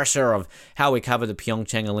refresher of how we cover the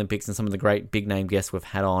Pyeongchang Olympics and some of the great big name guests we've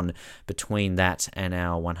had on between that and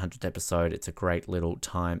our 100th episode, it's a great little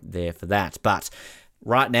time there for that. But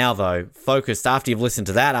right now, though, focused after you've listened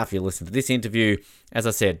to that, after you listen to this interview, as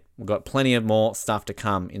I said, we've got plenty of more stuff to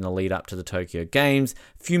come in the lead up to the Tokyo Games.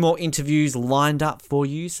 A few more interviews lined up for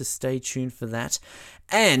you, so stay tuned for that.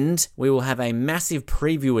 And we will have a massive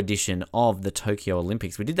preview edition of the Tokyo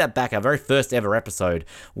Olympics. We did that back, our very first ever episode,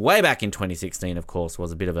 way back in 2016, of course,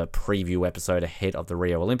 was a bit of a preview episode ahead of the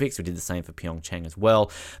Rio Olympics. We did the same for Pyeongchang as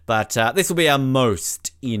well. But this will be our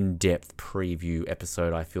most in-depth preview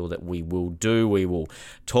episode I feel that we will do. We will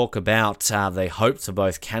talk about the hopes of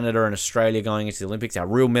both Canada and Australia going into the Olympics, our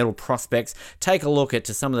real medal prospects, take a look at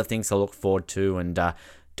some of the things to look forward to, and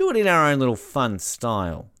do it in our own little fun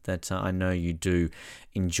style that I know you do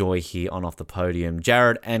enjoy here on Off the Podium.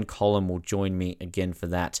 Jared and Colin will join me again for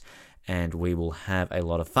that, and we will have a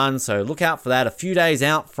lot of fun. So look out for that. A few days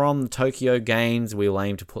out from the Tokyo Games, we'll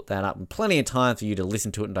aim to put that up in plenty of time for you to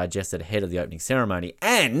listen to it and digest it ahead of the opening ceremony.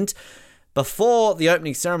 And before the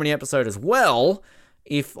opening ceremony episode as well,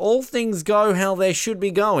 if all things go how they should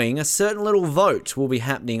be going, a certain little vote will be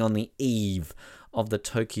happening on the eve of the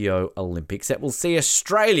Tokyo Olympics that will see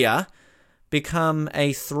Australia become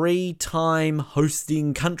a 3-time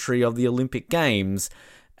hosting country of the Olympic Games,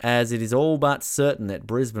 as it is all but certain that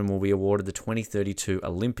Brisbane will be awarded the 2032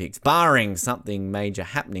 Olympics, barring something major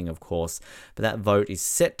happening, of course. But that vote is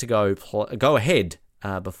set to go ahead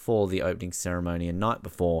before the opening ceremony and night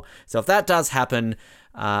before. So if that does happen,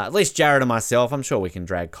 at least Jared and myself, I'm sure we can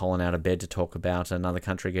drag Colin out of bed to talk about another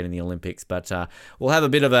country getting the Olympics, but we'll have a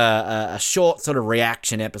bit of a short sort of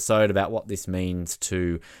reaction episode about what this means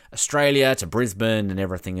to Australia, to Brisbane, and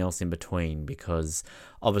everything else in between, because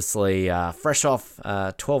obviously fresh off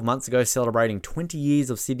 12 months ago celebrating 20 years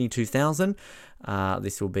of Sydney 2000,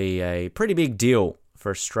 this will be a pretty big deal for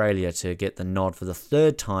Australia to get the nod for the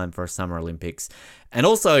third time for a Summer Olympics, and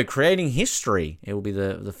also creating history. It will be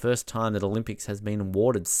the first time that Olympics has been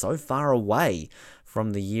awarded so far away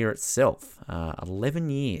from the year itself. 11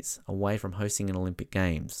 years away from hosting an Olympic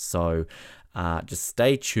Games. So just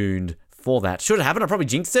stay tuned for that. Should it happen, I probably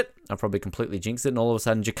jinxed it. I probably completely jinxed it, and all of a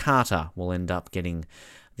sudden Jakarta will end up getting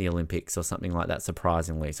the Olympics or something like that,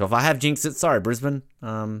 surprisingly. So if I have jinxed it, sorry, Brisbane.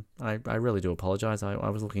 I really do apologise. I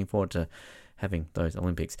was looking forward to having those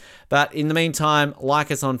Olympics. But in the meantime,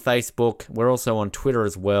 like us on Facebook. We're also on Twitter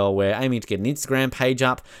as well. We're aiming to get an Instagram page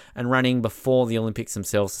up and running before the Olympics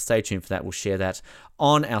themselves, so stay tuned for that. We'll share that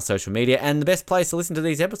on our social media. And the best place to listen to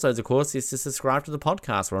these episodes, of course, is to subscribe to the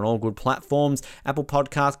podcast. We're on all good platforms: Apple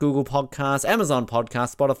Podcasts, Google Podcasts, Amazon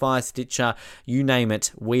Podcasts, Spotify, Stitcher, you name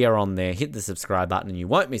it, we are on there. Hit the subscribe button and you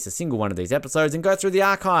won't miss a single one of these episodes, and go through the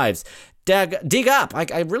archives. Dig up,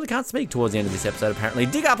 I really can't speak towards the end of this episode apparently,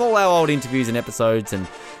 dig up all our old interviews and episodes and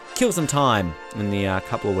kill some time in the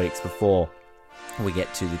couple of weeks before we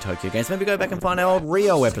get to the Tokyo Games. Maybe go back and find our old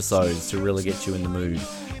Rio episodes to really get you in the mood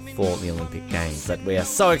for the Olympic Games. But we are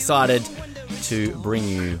so excited to bring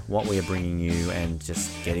you what we are bringing you, and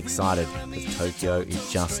just get excited because Tokyo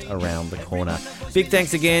is just around the corner. Big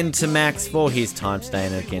thanks again to Max for his time today,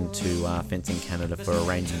 and again to Fencing Canada for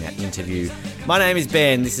arranging that interview. My name is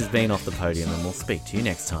Ben, this has been Off the Podium, and we'll speak to you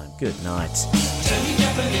next time. Good night. Turning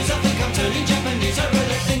Japanese, I think I'm turning Japanese, I really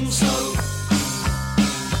think so.